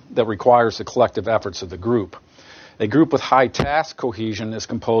goal that requires the collective efforts of the group. A group with high task cohesion is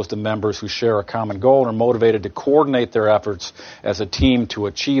composed of members who share a common goal and are motivated to coordinate their efforts as a team to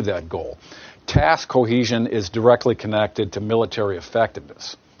achieve that goal. Task cohesion is directly connected to military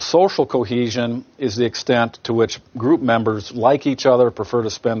effectiveness. Social cohesion is the extent to which group members like each other, prefer to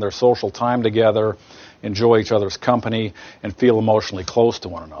spend their social time together, enjoy each other's company, and feel emotionally close to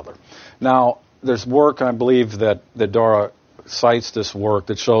one another. Now, there's work, I believe, that Dara cites this work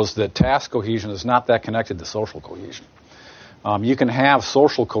that shows that task cohesion is not that connected to social cohesion. You can have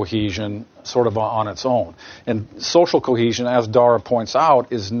social cohesion sort of on its own. And social cohesion, as Dara points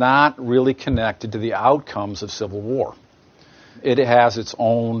out, is not really connected to the outcomes of civil war. It has its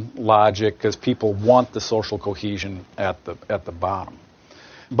own logic because people want the social cohesion at the bottom.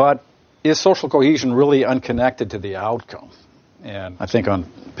 But is social cohesion really unconnected to the outcome? And I think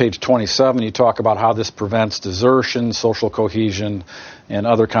on page 27 you talk about how this prevents desertion, social cohesion, and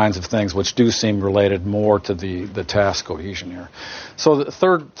other kinds of things which do seem related more to the task cohesion here. So the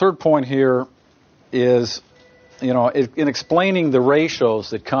third point here is, in explaining the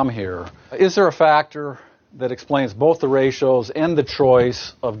ratios that come here, is there a factor that explains both the ratios and the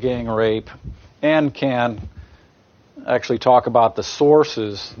choice of gang rape, and can actually talk about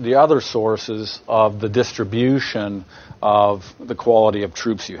the other sources of the distribution of the quality of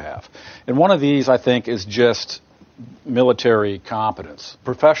troops you have. And one of these, I think, is just military competence.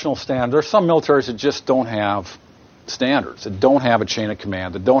 Professional standards. There's some militaries that just don't have standards, that don't have a chain of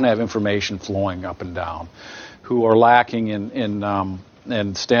command, that don't have information flowing up and down, who are lacking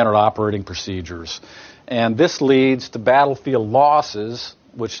in standard operating procedures. And this leads to battlefield losses,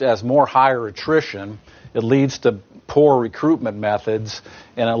 which has more higher attrition. It leads to poor recruitment methods,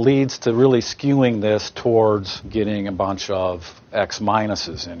 and it leads to really skewing this towards getting a bunch of X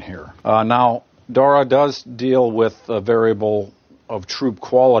minuses in here. Now, Dara does deal with a variable of troop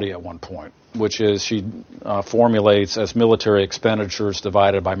quality at one point, which is she formulates as military expenditures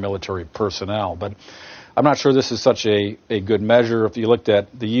divided by military personnel. But I'm not sure this is such a good measure. If you looked at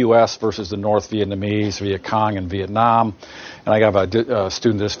the U.S. versus the North Vietnamese, Viet Cong, and Vietnam, and I have a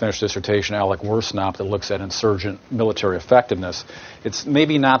student that just finished dissertation, Alec Worsnop, that looks at insurgent military effectiveness. It's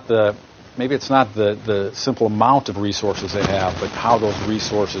maybe it's not the simple amount of resources they have, but how those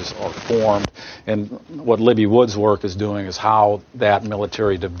resources are formed. And what Libby Wood's work is doing is how that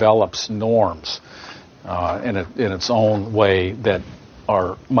military develops norms in its own way that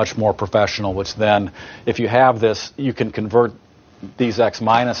are much more professional, which then, if you have this, you can convert these X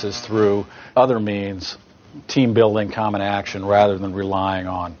minuses through other means, team building, common action, rather than relying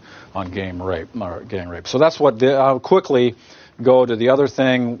on gang rape. So that's what I'll quickly go to the other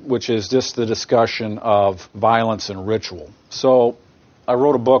thing, which is just the discussion of violence and ritual. So I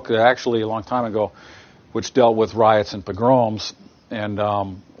wrote a book actually a long time ago which dealt with riots and pogroms, and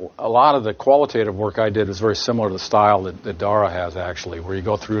a lot of the qualitative work I did is very similar to the style that Dara has, actually, where you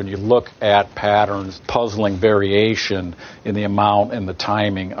go through and you look at patterns, puzzling variation in the amount and the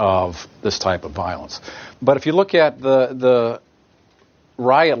timing of this type of violence. But if you look at the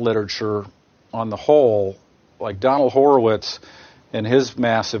riot literature on the whole, like Donald Horowitz in his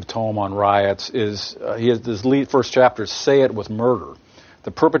massive tome on riots, his first chapter is Say It With Murder.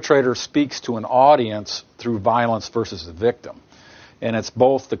 The perpetrator speaks to an audience through violence versus the victim. And it's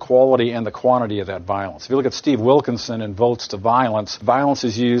both the quality and the quantity of that violence. If you look at Steve Wilkinson in Votes to Violence, violence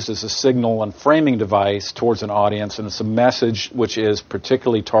is used as a signal and framing device towards an audience, and it's a message which is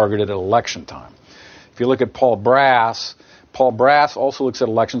particularly targeted at election time. If you look at Paul Brass also looks at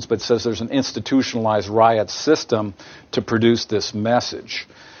elections, but says there's an institutionalized riot system to produce this message.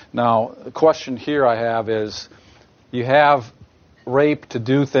 Now, the question here I have is, you have rape to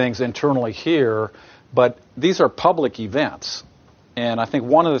do things internally here, but these are public events. And I think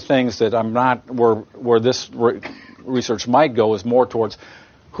one of the things that where this research might go is more towards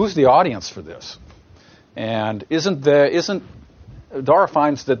who's the audience for this, and Dara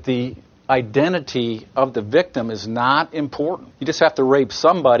finds that the identity of the victim is not important. You just have to rape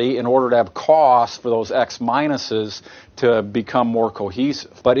somebody in order to have costs for those X minuses to become more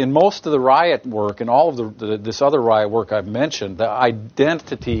cohesive. But in most of the riot work and all of this other riot work I've mentioned, the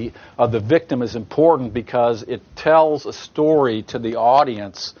identity of the victim is important because it tells a story to the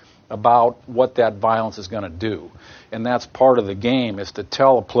audience about what that violence is going to do. And that's part of the game, is to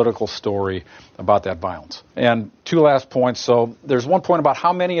tell a political story about that violence. And two last points. So there's one point about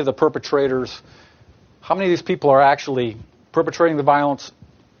how many of these people are actually perpetrating the violence.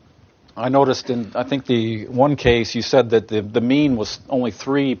 I noticed I think the one case you said that the mean was only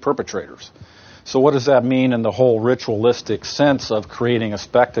 3 perpetrators. So what does that mean in the whole ritualistic sense of creating a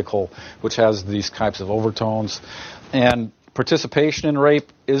spectacle which has these types of overtones? And participation in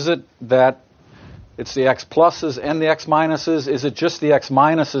rape, is it that It's the X pluses and the X minuses. Is it just the X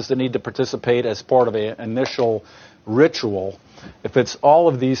minuses that need to participate as part of an initial ritual? If it's all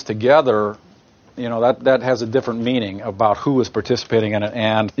of these together, that has a different meaning about who is participating in it.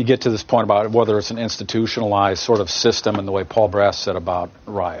 And you get to this point about whether it's an institutionalized sort of system in the way Paul Brass said about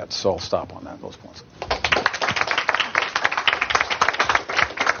riots. So I'll stop on those points.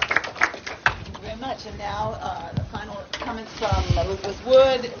 Much. And now the final comments from Elizabeth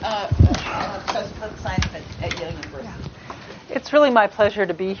Wood, Professor of Political Science at Yale University. Yeah. It's really my pleasure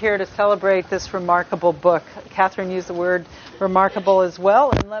to be here to celebrate this remarkable book. Catherine used the word remarkable as well,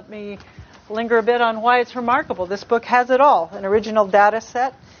 and let me linger a bit on why it's remarkable. This book has it all: an original data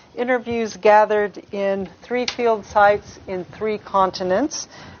set, interviews gathered in 3 field sites in 3 continents,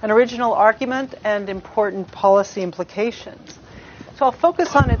 an original argument, and important policy implications. So I'll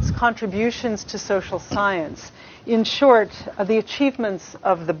focus on its contributions to social science. In short, the achievements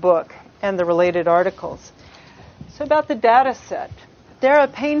of the book and the related articles. So about the data set. Dara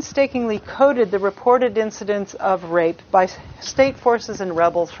painstakingly coded the reported incidents of rape by state forces and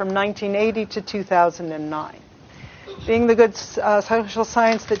rebels from 1980 to 2009. Being the good social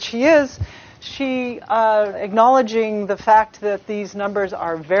science that she is, she, acknowledging the fact that these numbers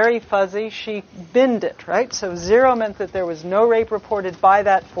are very fuzzy, she binned it, right? So 0 meant that there was no rape reported by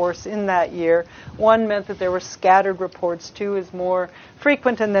that force in that year. 1 meant that there were scattered reports. 2 is more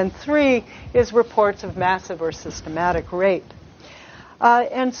frequent. And then 3 is reports of massive or systematic rape.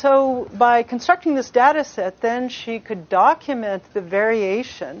 And so by constructing this data set, then she could document the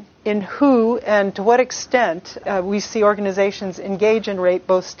variation in who and to what extent we see organizations engage in rape,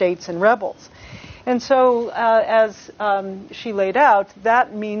 both states and rebels. And so, as she laid out,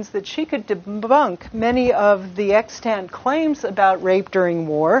 that means that she could debunk many of the extant claims about rape during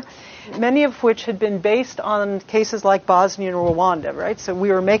war, many of which had been based on cases like Bosnia and Rwanda, right? So we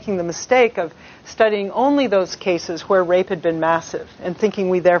were making the mistake of studying only those cases where rape had been massive and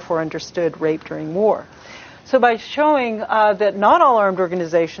thinking we therefore understood rape during war. So by showing that not all armed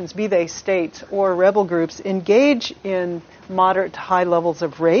organizations, be they states or rebel groups, engage in moderate to high levels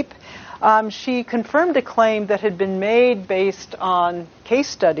of rape, she confirmed a claim that had been made based on case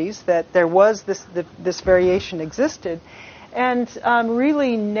studies that there was this variation existed, and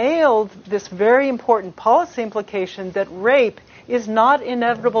really nailed this very important policy implication that rape is not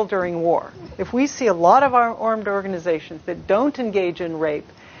inevitable during war. If we see a lot of our armed organizations that don't engage in rape,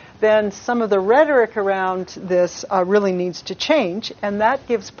 then some of the rhetoric around this really needs to change, and that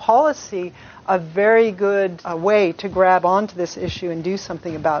gives policy a very good way to grab onto this issue and do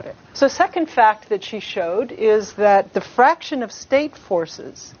something about it. So second fact that she showed is that the fraction of state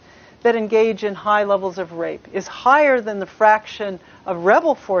forces that engage in high levels of rape is higher than the fraction of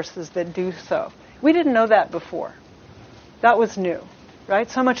rebel forces that do so. We didn't know that before. That was new, right?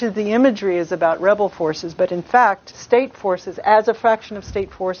 So much of the imagery is about rebel forces, but in fact, state forces, as a fraction of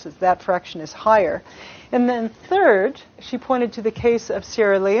state forces, that fraction is higher. And then third, she pointed to the case of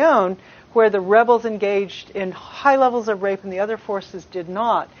Sierra Leone, where the rebels engaged in high levels of rape and the other forces did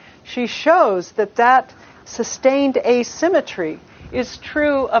not. She shows that that sustained asymmetry is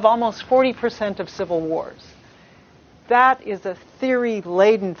true of almost 40% of civil wars. That is a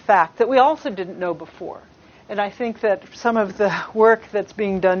theory-laden fact that we also didn't know before. And I think that some of the work that's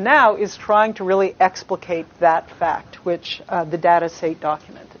being done now is trying to really explicate that fact, which the data set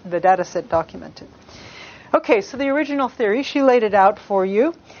documented. Okay, so the original theory, she laid it out for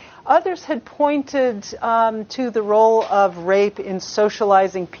you. Others had pointed to the role of rape in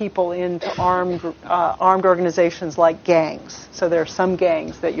socializing people into armed organizations like gangs. So there are some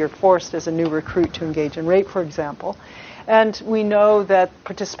gangs that you're forced as a new recruit to engage in rape, for example. And we know that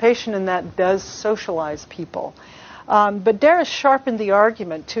participation in that does socialize people. But Dara sharpened the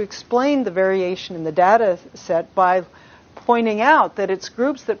argument to explain the variation in the data set by pointing out that it's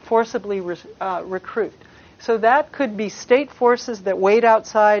groups that forcibly recruit. So that could be state forces that wait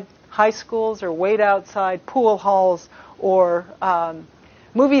outside high schools or wait outside pool halls or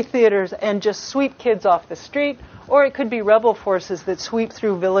movie theaters and just sweep kids off the street. Or it could be rebel forces that sweep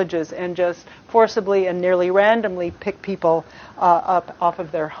through villages and just forcibly and nearly randomly pick people up off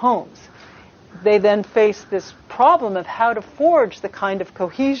of their homes. They then face this problem of how to forge the kind of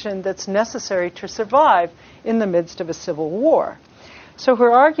cohesion that's necessary to survive in the midst of a civil war. So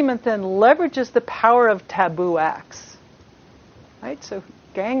her argument then leverages the power of taboo acts. Right? So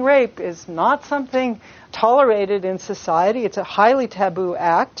gang rape is not something tolerated in society. It's a highly taboo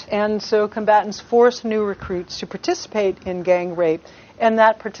act. And so combatants force new recruits to participate in gang rape. And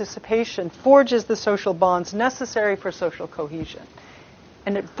that participation forges the social bonds necessary for social cohesion.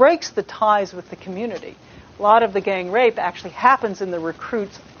 And it breaks the ties with the community. A lot of the gang rape actually happens in the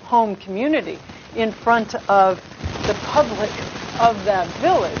recruit's home community. in front of the public of that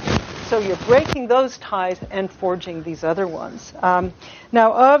village. So you're breaking those ties and forging these other ones.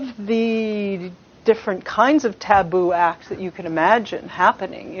 Now, of the different kinds of taboo acts that you can imagine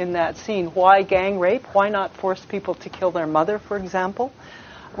happening in that scene, why gang rape? Why not force people to kill their mother, for example?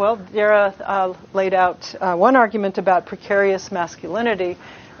 Well, Dara laid out one argument about precarious masculinity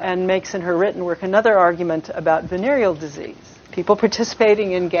and makes in her written work another argument about venereal disease. People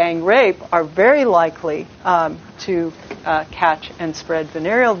participating in gang rape are very likely to catch and spread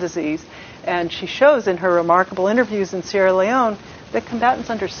venereal disease, and she shows in her remarkable interviews in Sierra Leone that combatants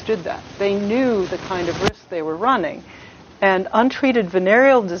understood that. They knew the kind of risk they were running. And untreated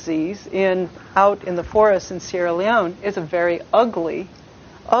venereal disease out in the forest in Sierra Leone is a very ugly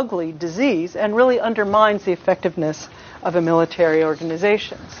disease and really undermines the effectiveness of a military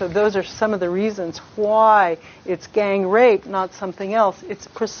organization. So those are some of the reasons why it's gang rape, not something else. It's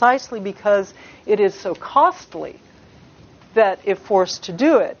precisely because it is so costly that if forced to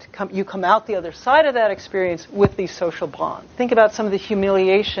do it, you come out the other side of that experience with these social bonds. Think about some of the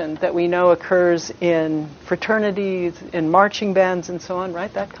humiliation that we know occurs in fraternities, in marching bands, and so on,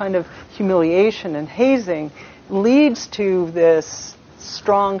 right? That kind of humiliation and hazing leads to this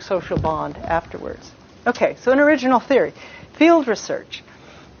strong social bond afterwards. Okay, so an original theory. Field research.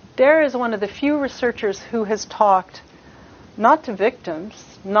 Dara is one of the few researchers who has talked not to victims,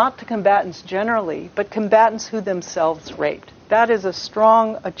 not to combatants generally, but combatants who themselves raped. That is a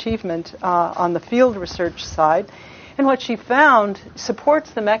strong achievement on the field research side. And what she found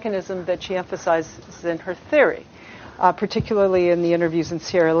supports the mechanism that she emphasizes in her theory, particularly in the interviews in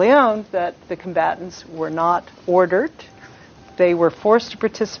Sierra Leone, that the combatants were not ordered. They were forced to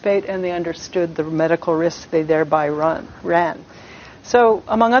participate, and they understood the medical risks they thereby ran. So,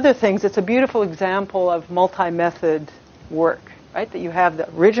 among other things, it's a beautiful example of multi-method work, right? That you have the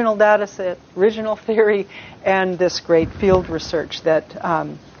original data set, original theory, and this great field research that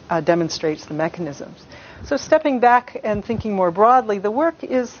demonstrates the mechanisms. So, stepping back and thinking more broadly, the work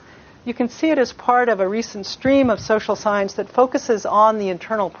is, you can see it as part of a recent stream of social science that focuses on the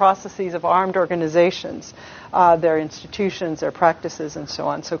internal processes of armed organizations, their institutions, their practices, and so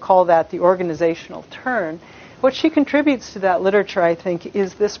on. So call that the organizational turn. What she contributes to that literature, I think,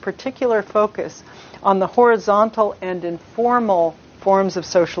 is this particular focus on the horizontal and informal forms of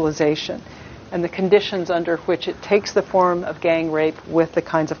socialization and the conditions under which it takes the form of gang rape with the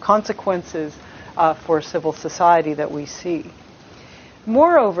kinds of consequences for civil society that we see.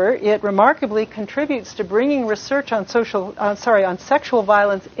 Moreover, it remarkably contributes to bringing research on sexual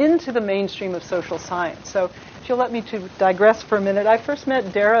violence into the mainstream of social science. So, if you'll let me to digress for a minute, I first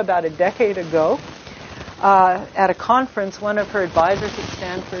met Dara about a decade ago at a conference. One of her advisors at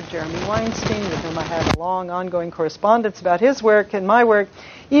Stanford, Jeremy Weinstein, with whom I had a long, ongoing correspondence about his work and my work,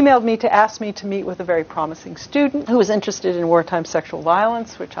 emailed me to ask me to meet with a very promising student who was interested in wartime sexual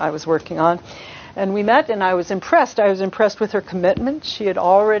violence, which I was working on. And we met, and I was impressed. I was impressed with her commitment. She had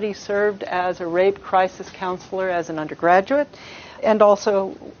already served as a rape crisis counselor as an undergraduate, and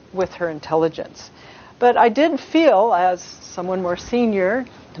also with her intelligence. But I did feel, as someone more senior,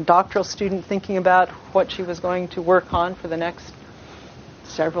 a doctoral student thinking about what she was going to work on for the next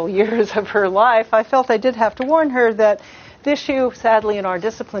several years of her life, I felt I did have to warn her that the issue, sadly, in our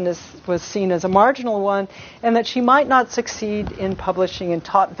discipline was seen as a marginal one, and that she might not succeed in publishing in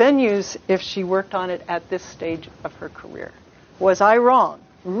top venues if she worked on it at this stage of her career. Was I wrong?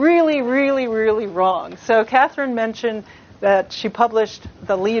 Really, really, really wrong. So Catherine mentioned that she published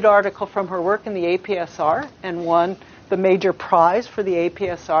the lead article from her work in the APSR and won the major prize for the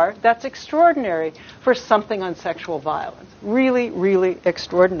APSR. That's extraordinary for something on sexual violence. Really, really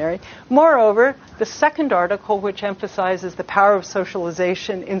extraordinary. Moreover, the second article, which emphasizes the power of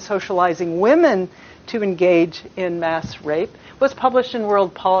socialization in socializing women to engage in mass rape, was published in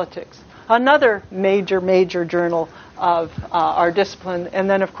World Politics, another major journal of our discipline. And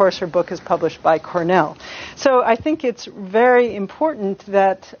then, of course, her book is published by Cornell. So I think it's very important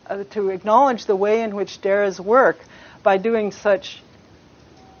that to acknowledge the way in which Dara's work, by doing such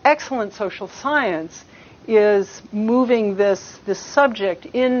excellent social science, is moving this subject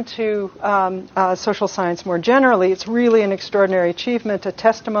into social science more generally. It's really an extraordinary achievement, a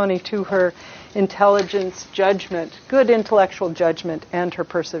testimony to her intelligence, judgment, good intellectual judgment, and her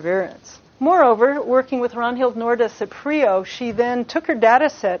perseverance. Moreover, working with Ronhild Nordis at PRIO, she then took her data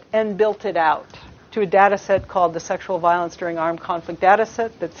set and built it out to a data set called the Sexual Violence During Armed Conflict data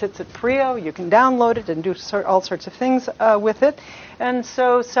set that sits at PRIO. You can download it and do all sorts of things with it. And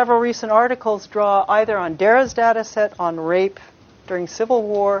so several recent articles draw either on Dara's data set on rape during Civil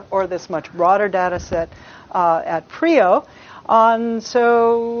War or this much broader data set at PRIO. on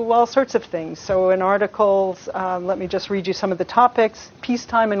all sorts of things. So in articles, let me just read you some of the topics.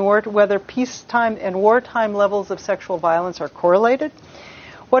 Peacetime and war, whether peacetime and wartime levels of sexual violence are correlated.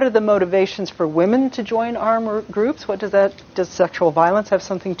 What are the motivations for women to join armed groups? Does sexual violence have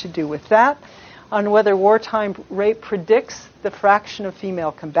something to do with that? On whether wartime rape predicts the fraction of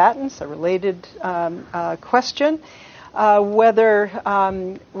female combatants, a related question.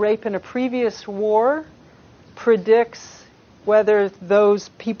 Whether rape in a previous war predicts whether those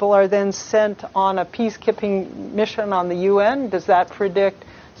people are then sent on a peacekeeping mission on the UN. Does that predict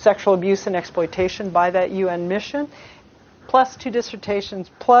sexual abuse and exploitation by that UN mission? Plus 2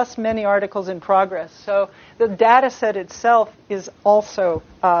 dissertations, plus many articles in progress. So the data set itself is also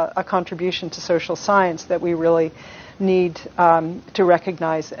a contribution to social science that we really need to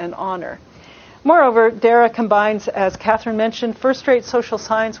recognize and honor. Moreover, Dara combines, as Catherine mentioned, first-rate social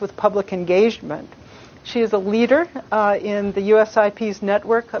science with public engagement. She is a leader in the USIP's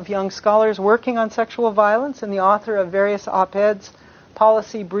network of young scholars working on sexual violence and the author of various op-eds,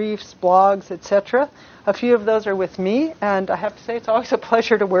 policy briefs, blogs, etc. A few of those are with me, and I have to say it's always a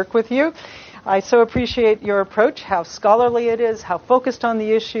pleasure to work with you. I so appreciate your approach, how scholarly it is, how focused on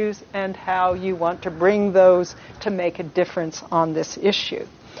the issues, and how you want to bring those to make a difference on this issue.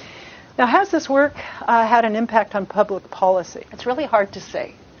 Now, has this work had an impact on public policy? It's really hard to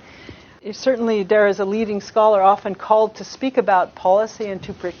say. Certainly, Dara is a leading scholar, often called to speak about policy and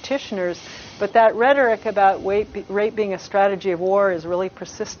to practitioners, but that rhetoric about rape being a strategy of war is really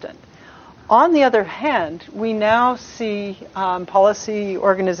persistent. On the other hand, we now see policy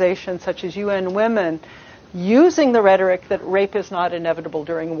organizations such as UN Women using the rhetoric that rape is not inevitable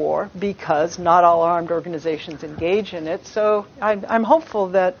during war because not all armed organizations engage in it. So I'm hopeful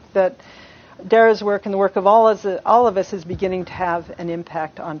that Dara's work and the work of all of us is beginning to have an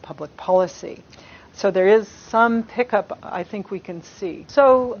impact on public policy. So there is some pickup I think we can see.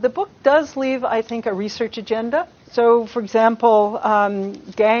 So the book does leave, I think, a research agenda. So, for example,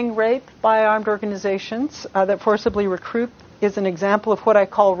 gang rape by armed organizations that forcibly recruit is an example of what I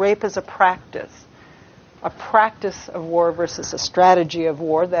call rape as a practice of war versus a strategy of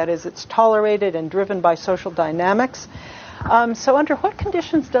war. That is, it's tolerated and driven by social dynamics. So under what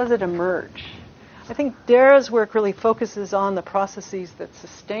conditions does it emerge? I think Dara's work really focuses on the processes that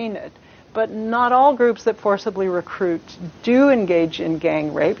sustain it, but not all groups that forcibly recruit do engage in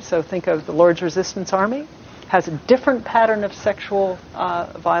gang rape. So think of the Lord's Resistance Army, has a different pattern of sexual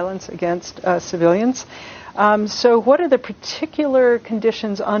violence against civilians. So what are the particular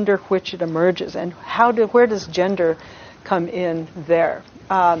conditions under which it emerges, and where does gender come in there?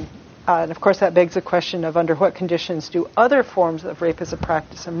 And of course, that begs the question of under what conditions do other forms of rape as a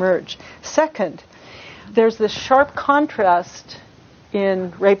practice emerge? Second, there's this sharp contrast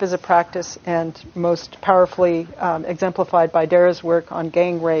in rape as a practice and most powerfully exemplified by Dara's work on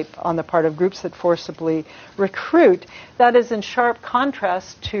gang rape on the part of groups that forcibly recruit. That is in sharp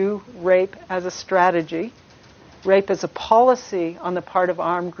contrast to rape as a strategy, rape as a policy on the part of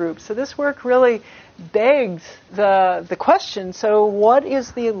armed groups. So this work really begs the question, so what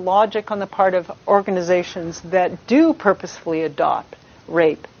is the logic on the part of organizations that do purposefully adopt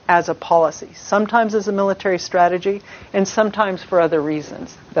rape as a policy, sometimes as a military strategy and sometimes for other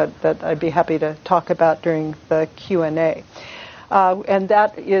reasons that I'd be happy to talk about during the Q&A. And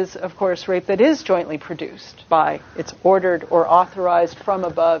that is, of course, rape that is jointly produced it's ordered or authorized from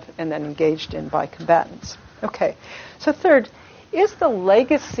above and then engaged in by combatants. Okay, so third, is the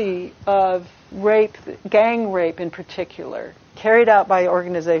legacy of rape, gang rape in particular, carried out by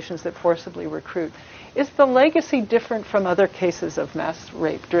organizations that forcibly recruit, is the legacy different from other cases of mass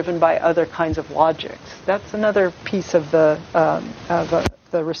rape driven by other kinds of logics? That's another piece of the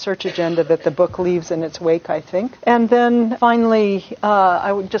research agenda that the book leaves in its wake, I think. And then finally,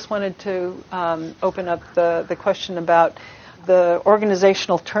 I just wanted to open up the question about the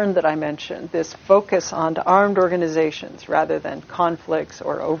organizational turn that I mentioned, this focus on armed organizations rather than conflicts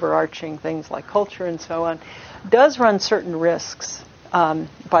or overarching things like culture and so on, does run certain risks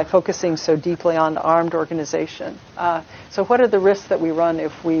by focusing so deeply on armed organization. So what are the risks that we run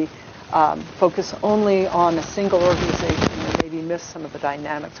if we focus only on a single organization and maybe miss some of the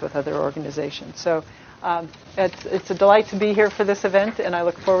dynamics with other organizations? So it's a delight to be here for this event, and I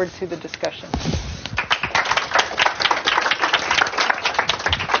look forward to the discussion.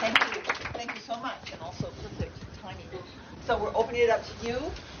 So we're opening it up to you.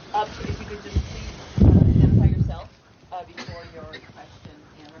 If you could just please identify yourself before your question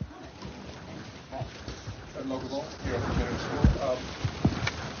and or comment. Ed Loganwald, here at the Kennedy School.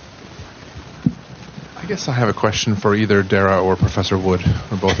 I guess I have a question for either Dara or Professor Wood,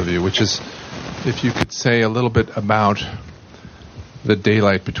 or both of you, which is if you could say a little bit about the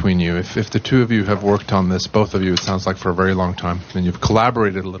daylight between you. If the two of you have worked on this, both of you, it sounds like for a very long time, and you've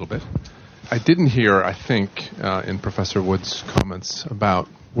collaborated a little bit. I didn't hear, I think, in Professor Wood's comments about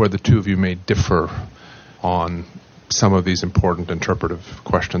where the two of you may differ on some of these important interpretive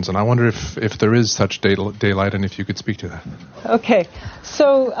questions. And I wonder if there is such daylight and if you could speak to that. Okay.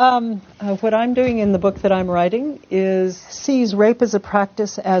 So what I'm doing in the book that I'm writing sees rape as a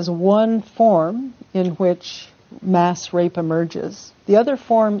practice as one form in which mass rape emerges. The other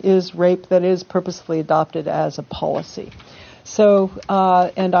form is rape that is purposefully adopted as a policy. So,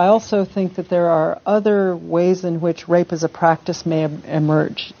 and I also think that there are other ways in which rape as a practice may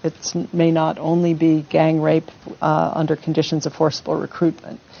emerge. It may not only be gang rape under conditions of forcible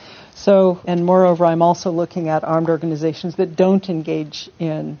recruitment. So, and moreover, I'm also looking at armed organizations that don't engage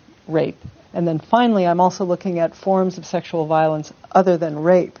in rape. And then finally, I'm also looking at forms of sexual violence other than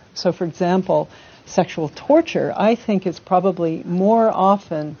rape. So, for example, sexual torture, I think, is probably more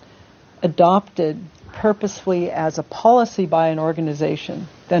often adopted purposefully as a policy by an organization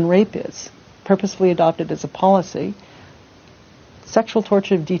than rape is. Purposefully adopted as a policy. Sexual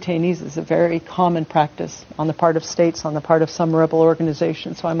torture of detainees is a very common practice on the part of states, on the part of some rebel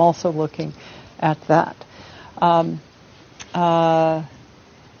organizations. So I'm also looking at that. And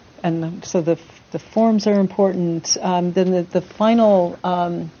so the forms are important. Then the final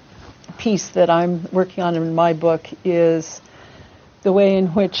piece that I'm working on in my book is the way in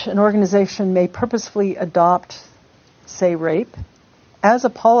which an organization may purposefully adopt, say, rape as a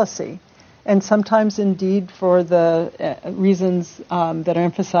policy, and sometimes indeed for the reasons that are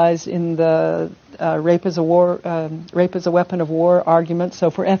emphasized in the rape as a weapon of war argument,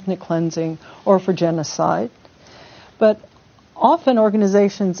 so for ethnic cleansing or for genocide. But often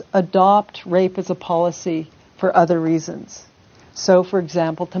organizations adopt rape as a policy for other reasons. So, for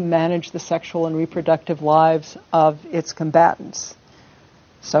example, to manage the sexual and reproductive lives of its combatants.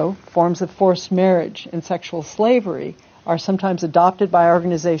 So, forms of forced marriage and sexual slavery are sometimes adopted by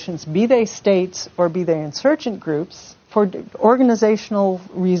organizations, be they states or be they insurgent groups, for organizational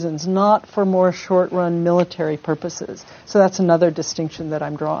reasons, not for more short-run military purposes. So that's another distinction that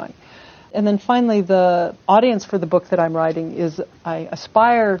I'm drawing. And then finally, the audience for the book that I'm writing is, I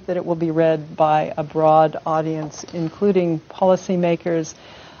aspire that it will be read by a broad audience, including policymakers,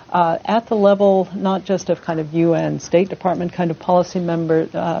 at the level not just of kind of UN, State Department kind of policy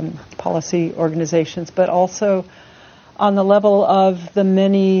organizations, but also on the level of the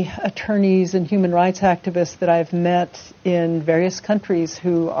many attorneys and human rights activists that I've met in various countries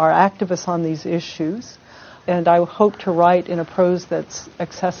who are activists on these issues. And I hope to write in a prose that's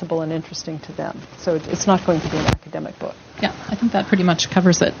accessible and interesting to them. So it's not going to be an academic book. Yeah, I think that pretty much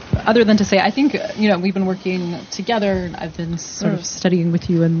covers it. Other than to say, I think, we've been working together. I've been sort of studying with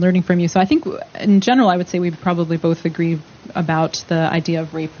you and learning from you. So I think, in general, I would say we probably both agree about the idea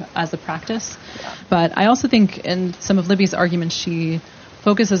of rape as a practice. Yeah. But I also think in some of Libby's arguments, she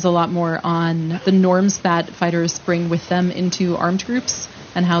focuses a lot more on the norms that fighters bring with them into armed groups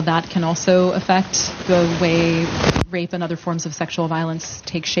and how that can also affect the way rape and other forms of sexual violence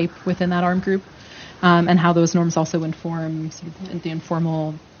take shape within that armed group, and how those norms also inform sort of the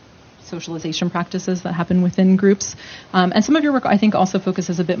informal socialization practices that happen within groups. And some of your work, I think, also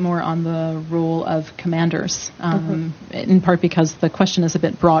focuses a bit more on the role of commanders, in part because the question is a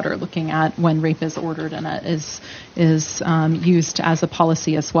bit broader, looking at when rape is ordered and is used as a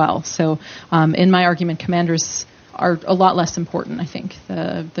policy as well. So in my argument, commanders are a lot less important, I think.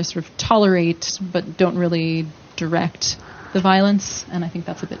 They sort of tolerate but don't really direct the violence, and I think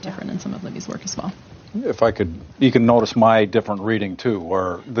that's a bit different in some of Libby's work as well. If I could, you can notice my different reading too,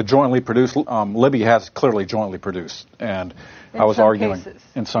 where the jointly produced, Libby has clearly jointly produced, and I was arguing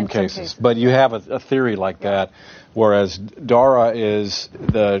in some cases. But you have a theory like that, whereas Dara is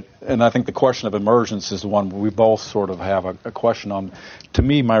and I think the question of emergence is the one we both sort of have a question on. To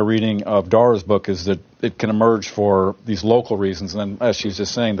me, my reading of Dara's book is that it can emerge for these local reasons, and then, as she's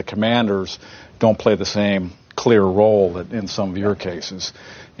just saying, the commanders don't play the same clear role that in some of your cases.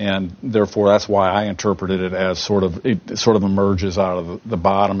 And therefore, that's why I interpreted it as it sort of emerges out of the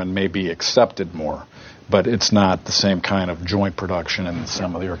bottom and may be accepted more. But it's not the same kind of joint production in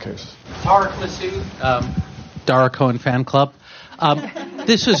some of your cases. Dara Cohen Fan Club.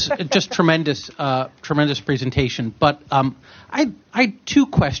 This is just tremendous presentation. But I had two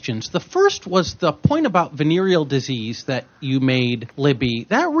questions. The first was the point about venereal disease that you made, Libby.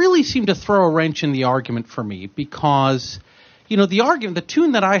 That really seemed to throw a wrench in the argument for me because, the argument, the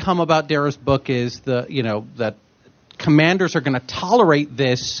tune that I hum about Dara's book is that commanders are going to tolerate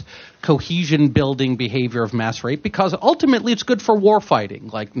this cohesion-building behavior of mass rape because ultimately it's good for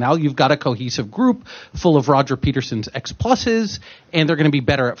warfighting. Like now you've got a cohesive group full of Roger Peterson's X+s, and they're going to be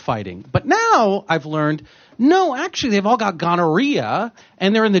better at fighting. But now I've learned, no, actually they've all got gonorrhea,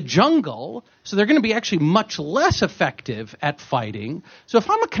 and they're in the jungle, so they're going to be actually much less effective at fighting. So if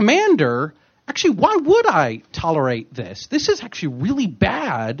I'm a commander, actually, why would I tolerate this? This is actually really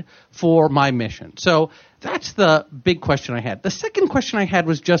bad for my mission. So that's the big question I had. The second question I had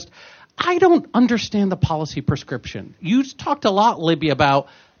was just, I don't understand the policy prescription. You talked a lot, Libby, about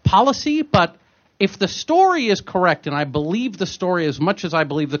policy, but if the story is correct, and I believe the story as much as I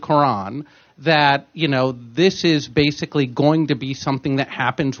believe the Quran, that, this is basically going to be something that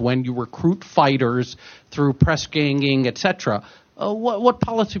happens when you recruit fighters through press ganging, etc., what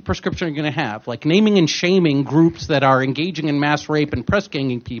policy prescription are you going to have? Like naming and shaming groups that are engaging in mass rape and press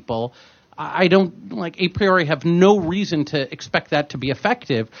ganging people, I don't, a priori, have no reason to expect that to be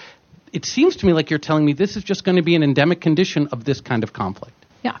effective. It seems to me like you're telling me this is just going to be an endemic condition of this kind of conflict.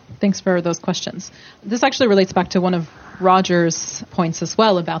 Yeah, thanks for those questions. This actually relates back to one of Roger's points as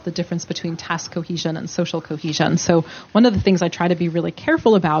well about the difference between task cohesion and social cohesion. So one of the things I try to be really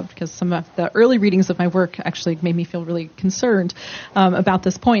careful about, because some of the early readings of my work actually made me feel really concerned about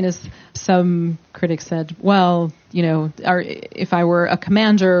this point, is some critics said, well, if I were a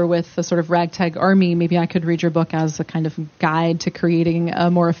commander with a sort of ragtag army, maybe I could read your book as a kind of guide to creating a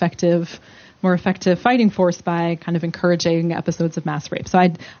more effective fighting force by kind of encouraging episodes of mass rape. So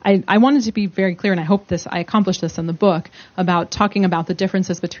I wanted to be very clear, and I hope I accomplished this in the book, about talking about the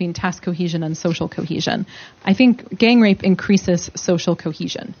differences between task cohesion and social cohesion. I think gang rape increases social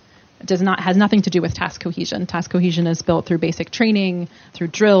cohesion. It has nothing to do with task cohesion. Task cohesion is built through basic training, through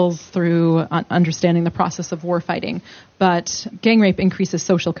drills, through understanding the process of warfighting. But gang rape increases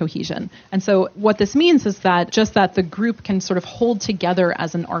social cohesion. And so what this means is that the group can sort of hold together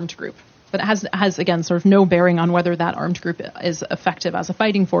as an armed group. But it has, again, sort of no bearing on whether that armed group is effective as a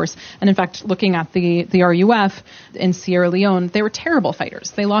fighting force. And in fact, looking at the RUF in Sierra Leone, they were terrible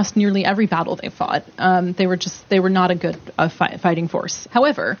fighters. They lost nearly every battle they fought. They were not a good fighting force.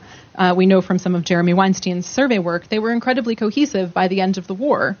 However, we know from some of Jeremy Weinstein's survey work, they were incredibly cohesive by the end of the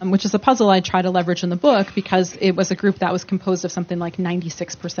war, which is a puzzle I try to leverage in the book because it was a group that was composed of something like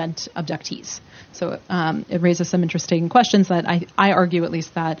 96% abductees. So it raises some interesting questions that I argue, at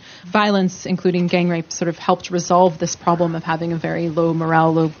least, that violence, including gang rape, sort of helped resolve this problem of having a very low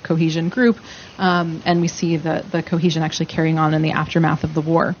morale, low cohesion group. And we see the cohesion actually carrying on in the aftermath of the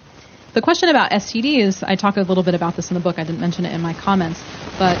war. The question about STDs, I talk a little bit about this in the book. I didn't mention it in my comments,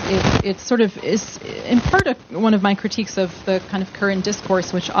 but it sort of is in part one of my critiques of the kind of current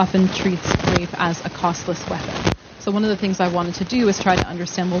discourse, which often treats rape as a costless weapon. So one of the things I wanted to do is try to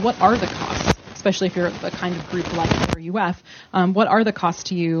understand, well, what are the costs? Especially if you're a kind of group like the RUF, what are the costs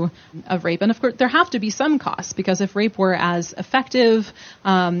to you of rape? And of course, there have to be some costs, because if rape were as effective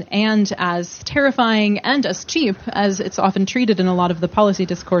and as terrifying and as cheap as it's often treated in a lot of the policy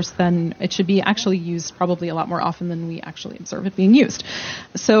discourse, then it should be actually used probably a lot more often than we actually observe it being used.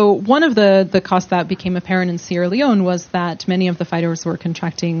 So one of the costs that became apparent in Sierra Leone was that many of the fighters were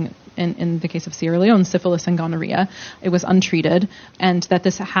contracting, in the case of Sierra Leone, syphilis and gonorrhea. It was untreated, and that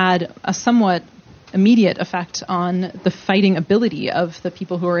this had a somewhat immediate effect on the fighting ability of the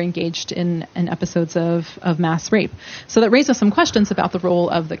people who are engaged in episodes of mass rape. So that raises some questions about the role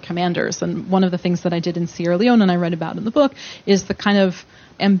of the commanders. And one of the things that I did in Sierra Leone and I read about in the book is the kind of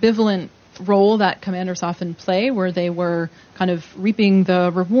ambivalent role that commanders often play, where they were kind of reaping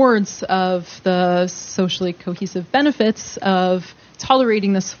the rewards of the socially cohesive benefits of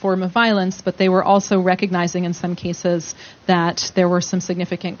tolerating this form of violence, but they were also recognizing in some cases that there were some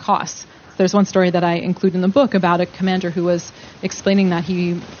significant costs. There's one story that I include in the book about a commander who was explaining that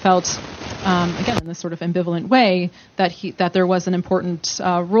he felt, again, in this sort of ambivalent way, that there was an important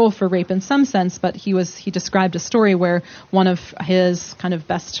role for rape in some sense, but he described a story where one of his kind of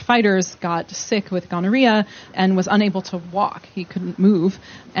best fighters got sick with gonorrhea and was unable to walk. He couldn't move,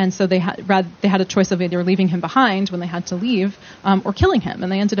 and so they had a choice of either leaving him behind when they had to leave or killing him,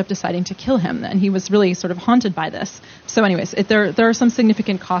 and they ended up deciding to kill him, and he was really sort of haunted by this. So anyways, there are some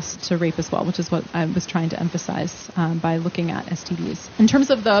significant costs to rape as well, which is what I was trying to emphasize by looking at STDs. In terms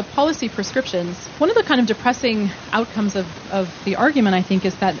of the policy prescriptions, one of the kind of depressing outcomes of the argument, I think,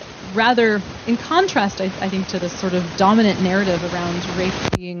 is that rather in contrast, I think, to this sort of dominant narrative around rape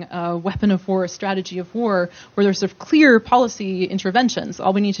being a weapon of war, a strategy of war, where there's sort of clear policy interventions.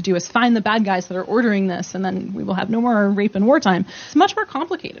 All we need to do is find the bad guys that are ordering this, and then we will have no more rape in wartime. It's much more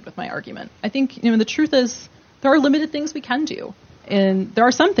complicated with my argument. I think, the truth is there are limited things we can do. And there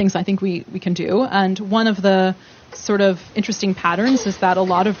are some things I think we can do, and one of the sort of interesting patterns is that a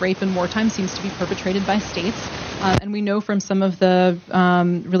lot of rape in wartime seems to be perpetrated by states. And we know from some of the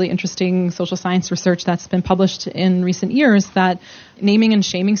really interesting social science research that's been published in recent years that naming and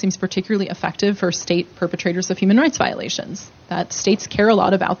shaming seems particularly effective for state perpetrators of human rights violations, that states care a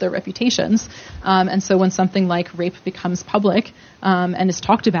lot about their reputations. And so when something like rape becomes public and is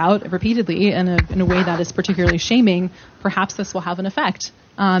talked about repeatedly in a way that is particularly shaming, perhaps this will have an effect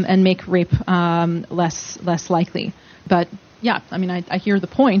and make rape less likely. But yeah, I mean, I hear the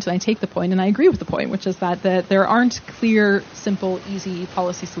point, and I take the point, and I agree with the point, which is that there aren't clear, simple, easy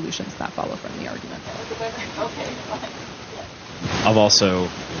policy solutions that follow from the argument. I've also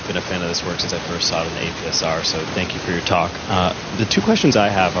been a fan of this work since I first saw it in the APSR, so thank you for your talk. The two questions I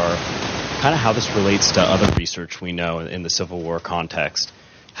have are kind of how this relates to other research we know in the Civil War context.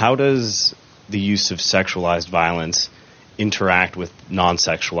 How does the use of sexualized violence interact with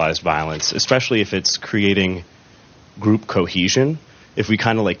non-sexualized violence, especially if it's creating group cohesion? If we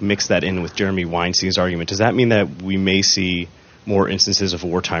kind of like mix that in with Jeremy Weinstein's argument, does that mean that we may see more instances of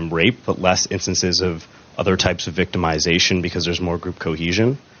wartime rape, but less instances of other types of victimization because there's more group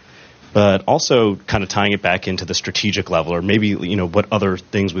cohesion? But also kind of tying it back into the strategic level, or maybe, what other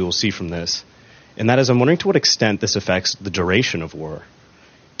things we will see from this. And that is, I'm wondering to what extent this affects the duration of war.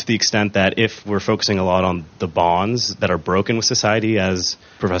 To the extent that if we're focusing a lot on the bonds that are broken with society, as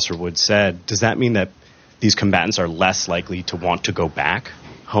Professor Wood said, does that mean that these combatants are less likely to want to go back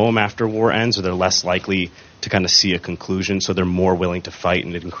home after war ends, or they're less likely to kind of see a conclusion, so they're more willing to fight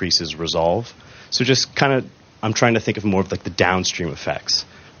and it increases resolve? So just kind of, I'm trying to think of more of like the downstream effects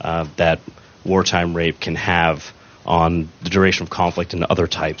that wartime rape can have on the duration of conflict and other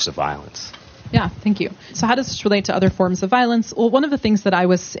types of violence. Yeah, thank you. So how does this relate to other forms of violence? Well, one of the things that I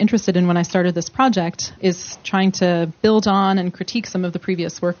was interested in when I started this project is trying to build on and critique some of the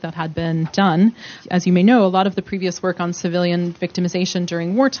previous work that had been done. As you may know, a lot of the previous work on civilian victimization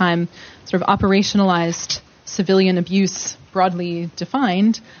during wartime sort of operationalized civilian abuse, broadly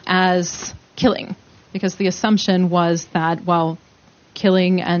defined, as killing, because the assumption was that, well,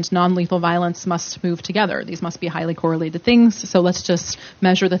 killing and non-lethal violence must move together. These must be highly correlated things. So let's just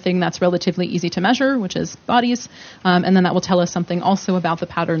measure the thing that's relatively easy to measure, which is bodies, and then that will tell us something also about the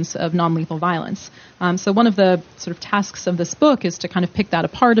patterns of non-lethal violence. So one of the sort of tasks of this book is to kind of pick that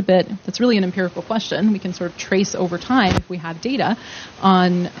apart a bit. That's really an empirical question. We can sort of trace over time, if we have data,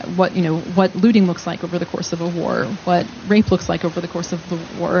 on what looting looks like over the course of a war, what rape looks like over the course of the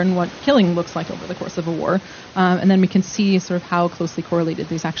war, and what killing looks like over the course of a war. And then we can see sort of how closely correlated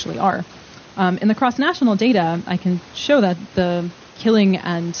these actually are. In the cross-national data, I can show that the killing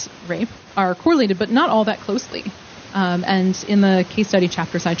and rape are correlated, but not all that closely. And in the case study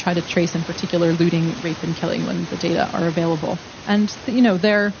chapters, I try to trace in particular looting, rape, and killing when the data are available. And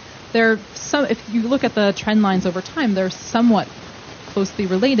they're some. If you look at the trend lines over time, they're somewhat closely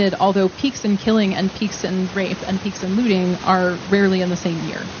related, although peaks in killing and peaks in rape and peaks in looting are rarely in the same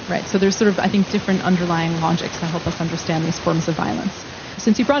year, right? So there's sort of, I think, different underlying logics that help us understand these forms of violence.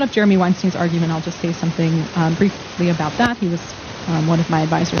 Since you brought up Jeremy Weinstein's argument, I'll just say something briefly about that. He was one of my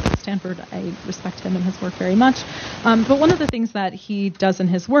advisors at Stanford. I respect him and his work very much. But one of the things that he does in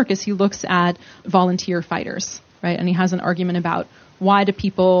his work is he looks at volunteer fighters, right? And he has an argument about why do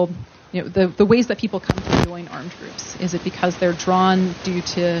people, the ways that people come to join armed groups. Is it because they're drawn due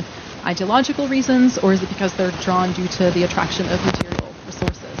to ideological reasons, or is it because they're drawn due to the attraction of material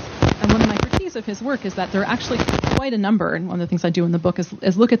resources? And one of my critiques of his work is that there are actually quite a number, and one of the things I do in the book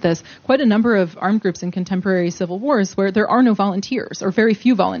is look at this, quite a number of armed groups in contemporary civil wars where there are no volunteers, or very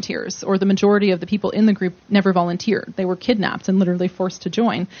few volunteers, or the majority of the people in the group never volunteered. They were kidnapped and literally forced to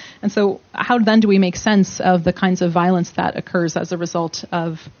join. And so how then do we make sense of the kinds of violence that occurs as a result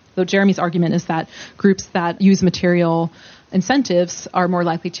of, though Jeremy's argument is that groups that use material incentives are more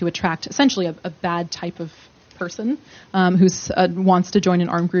likely to attract essentially a bad type of person who wants to join an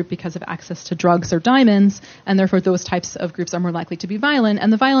armed group because of access to drugs or diamonds, and therefore those types of groups are more likely to be violent.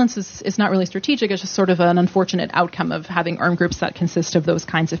 And the violence is not really strategic. It's just sort of an unfortunate outcome of having armed groups that consist of those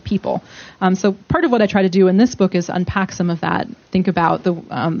kinds of people. So part of what I try to do in this book is unpack some of that, think about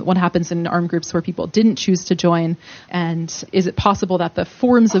what happens in armed groups where people didn't choose to join, and is it possible that the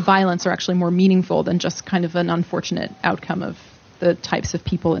forms of violence are actually more meaningful than just kind of an unfortunate outcome of the types of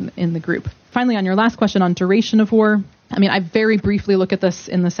people in the group. Finally, on your last question on duration of war, I mean, I very briefly look at this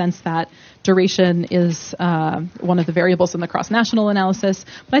in the sense that duration is one of the variables in the cross-national analysis.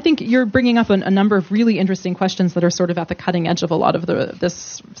 But I think you're bringing up a number of really interesting questions that are sort of at the cutting edge of a lot of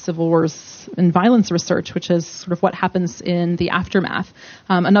this civil wars and violence research, which is sort of what happens in the aftermath.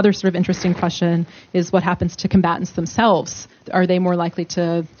 Another sort of interesting question is what happens to combatants themselves. Are they more likely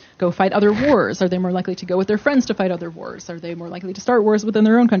to go fight other wars? Are they more likely to go with their friends to fight other wars? Are they more likely to start wars within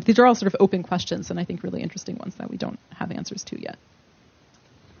their own country? These are all sort of open questions, and I think really interesting ones that we don't have answers to yet.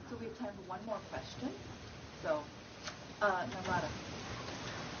 So we have time for one more question. So, Namrata.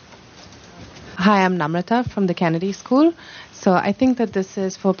 Hi, I'm Namrata from the Kennedy School. So I think that this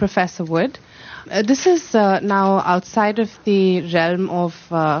is for Professor Wood. This is now outside of the realm of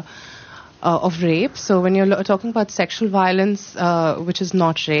rape. So when you're talking about sexual violence, which is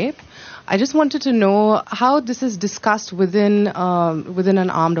not rape, I just wanted to know how this is discussed within an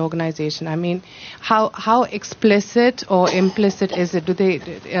armed organization. I mean, how explicit or implicit is it? Do they?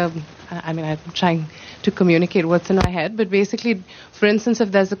 I'm trying to communicate what's in my head, but basically, for instance,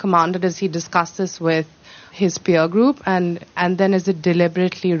 if there's a commander, does he discuss this with his peer group, and then is it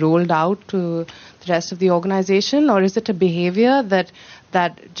deliberately rolled out to the rest of the organization, or is it a behavior that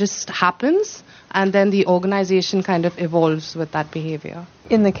just happens and then the organization kind of evolves with that behavior?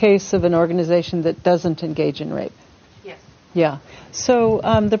 In the case of an organization that doesn't engage in rape? Yes. Yeah. So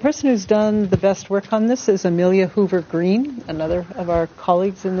the person who's done the best work on this is Amelia Hoover Green, another of our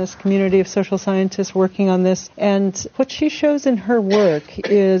colleagues in this community of social scientists working on this. And what she shows in her work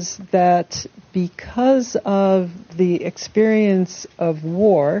is that because of the experience of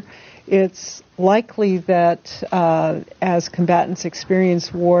war, it's likely that as combatants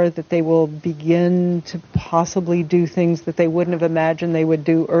experience war, that they will begin to possibly do things that they wouldn't have imagined they would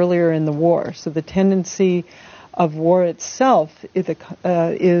do earlier in the war. So the tendency of war itself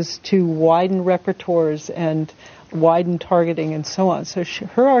is to widen repertoires and widen targeting and so on. So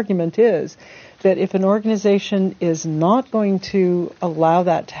her argument is that if an organization is not going to allow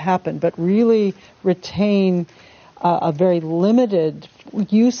that to happen, but really retain a very limited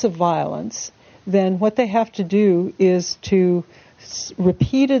use of violence, then what they have to do is to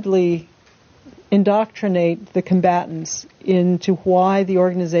repeatedly indoctrinate the combatants into why the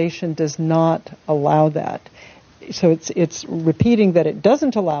organization does not allow that. So it's repeating that it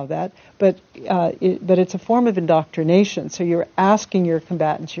doesn't allow that, but it's a form of indoctrination. So you're asking your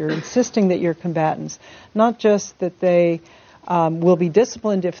combatants, you're insisting that your combatants, not just that they will be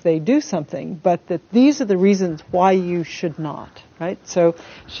disciplined if they do something, but that these are the reasons why you should not, right? So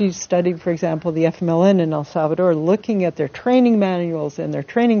she studied, for example, the FMLN in El Salvador, looking at their training manuals and their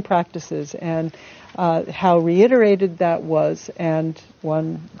training practices and how reiterated that was. And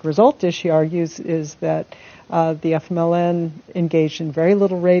one result, as she argues, is that the FMLN engaged in very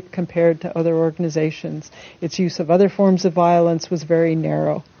little rape compared to other organizations. Its use of other forms of violence was very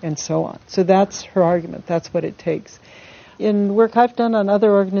narrow, and so on. So that's her argument. That's what it takes. In work I've done on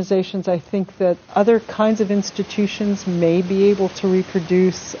other organizations, I think that other kinds of institutions may be able to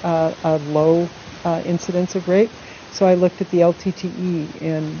reproduce a low incidence of rape. So I looked at the LTTE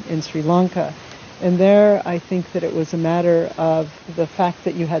in Sri Lanka. And there, I think that it was a matter of the fact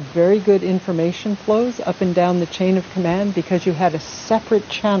that you had very good information flows up and down the chain of command because you had a separate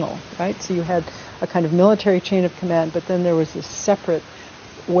channel, right? So you had a kind of military chain of command, but then there was a separate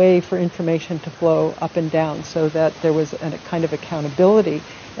way for information to flow up and down so that there was a kind of accountability.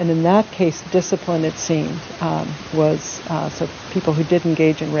 And in that case, discipline, it seemed, so people who did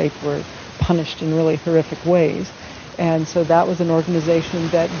engage in rape were punished in really horrific ways. And so that was an organization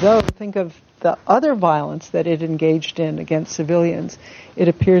that, though, think of the other violence that it engaged in against civilians, it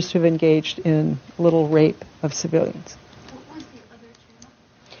appears to have engaged in little rape of civilians. What was the other channel?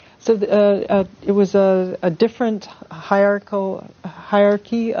 So it was a different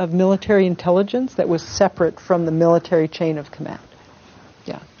hierarchy of military intelligence that was separate from the military chain of command.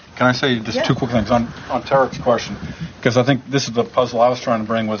 Yeah. Can I say just two quick things on Tarek's question? Because I think this is the puzzle I was trying to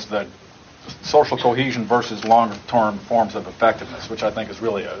bring, was that social cohesion versus longer-term forms of effectiveness, which I think is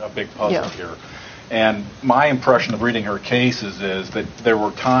really a big puzzle here. And my impression of reading her cases is that there were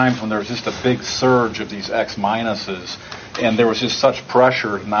times when there was just a big surge of these X-minuses, and there was just such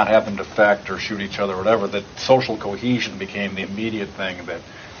pressure to not have them defect or shoot each other or whatever, that social cohesion became the immediate thing that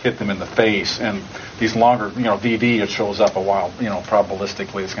hit them in the face. And these longer, VD, it shows up a while,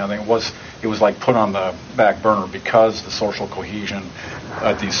 probabilistically, this kind of thing. It was like put on the back burner because the social cohesion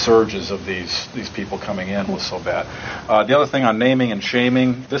at these surges of these people coming in was so bad. The other thing on naming and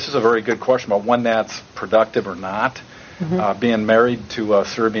shaming, this is a very good question about when that's productive or not. Being married to a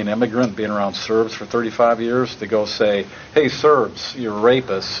Serbian immigrant, being around Serbs for 35 years, to go say, hey, Serbs, you're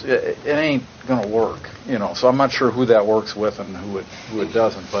rapists, it ain't going to work. So I'm not sure who that works with and who it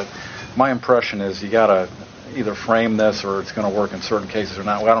doesn't. But my impression is you got to either frame this or it's going to work in certain cases or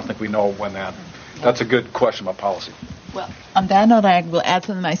not. Well, I don't think we know when that's a good question about policy. Well, on that note, I will add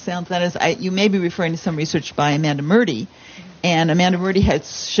something myself. That is, you may be referring to some research by Amanda Murdy, and Amanda Murdy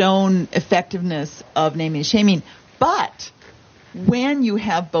has shown effectiveness of naming and shaming, but when you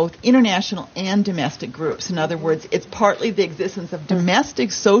have both international and domestic groups. In other words, it's partly the existence of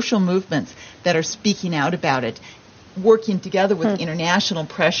domestic social movements that are speaking out about it, working together with international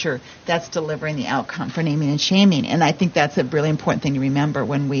pressure that's delivering the outcome for naming and shaming. And I think that's a really important thing to remember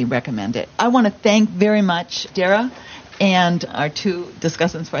when we recommend it. I want to thank very much Dara and our two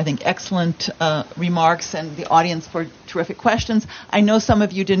discussants for, I think, excellent remarks, and the audience for terrific questions. I know some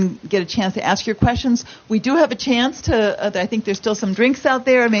of you didn't get a chance to ask your questions. We do have a chance to, I think there's still some drinks out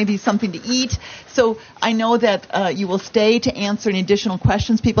there, maybe something to eat. So I know that you will stay to answer any additional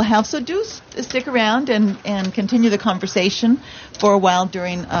questions people have. So do stick around and continue the conversation for a while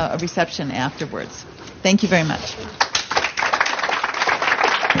during a reception afterwards. Thank you very much.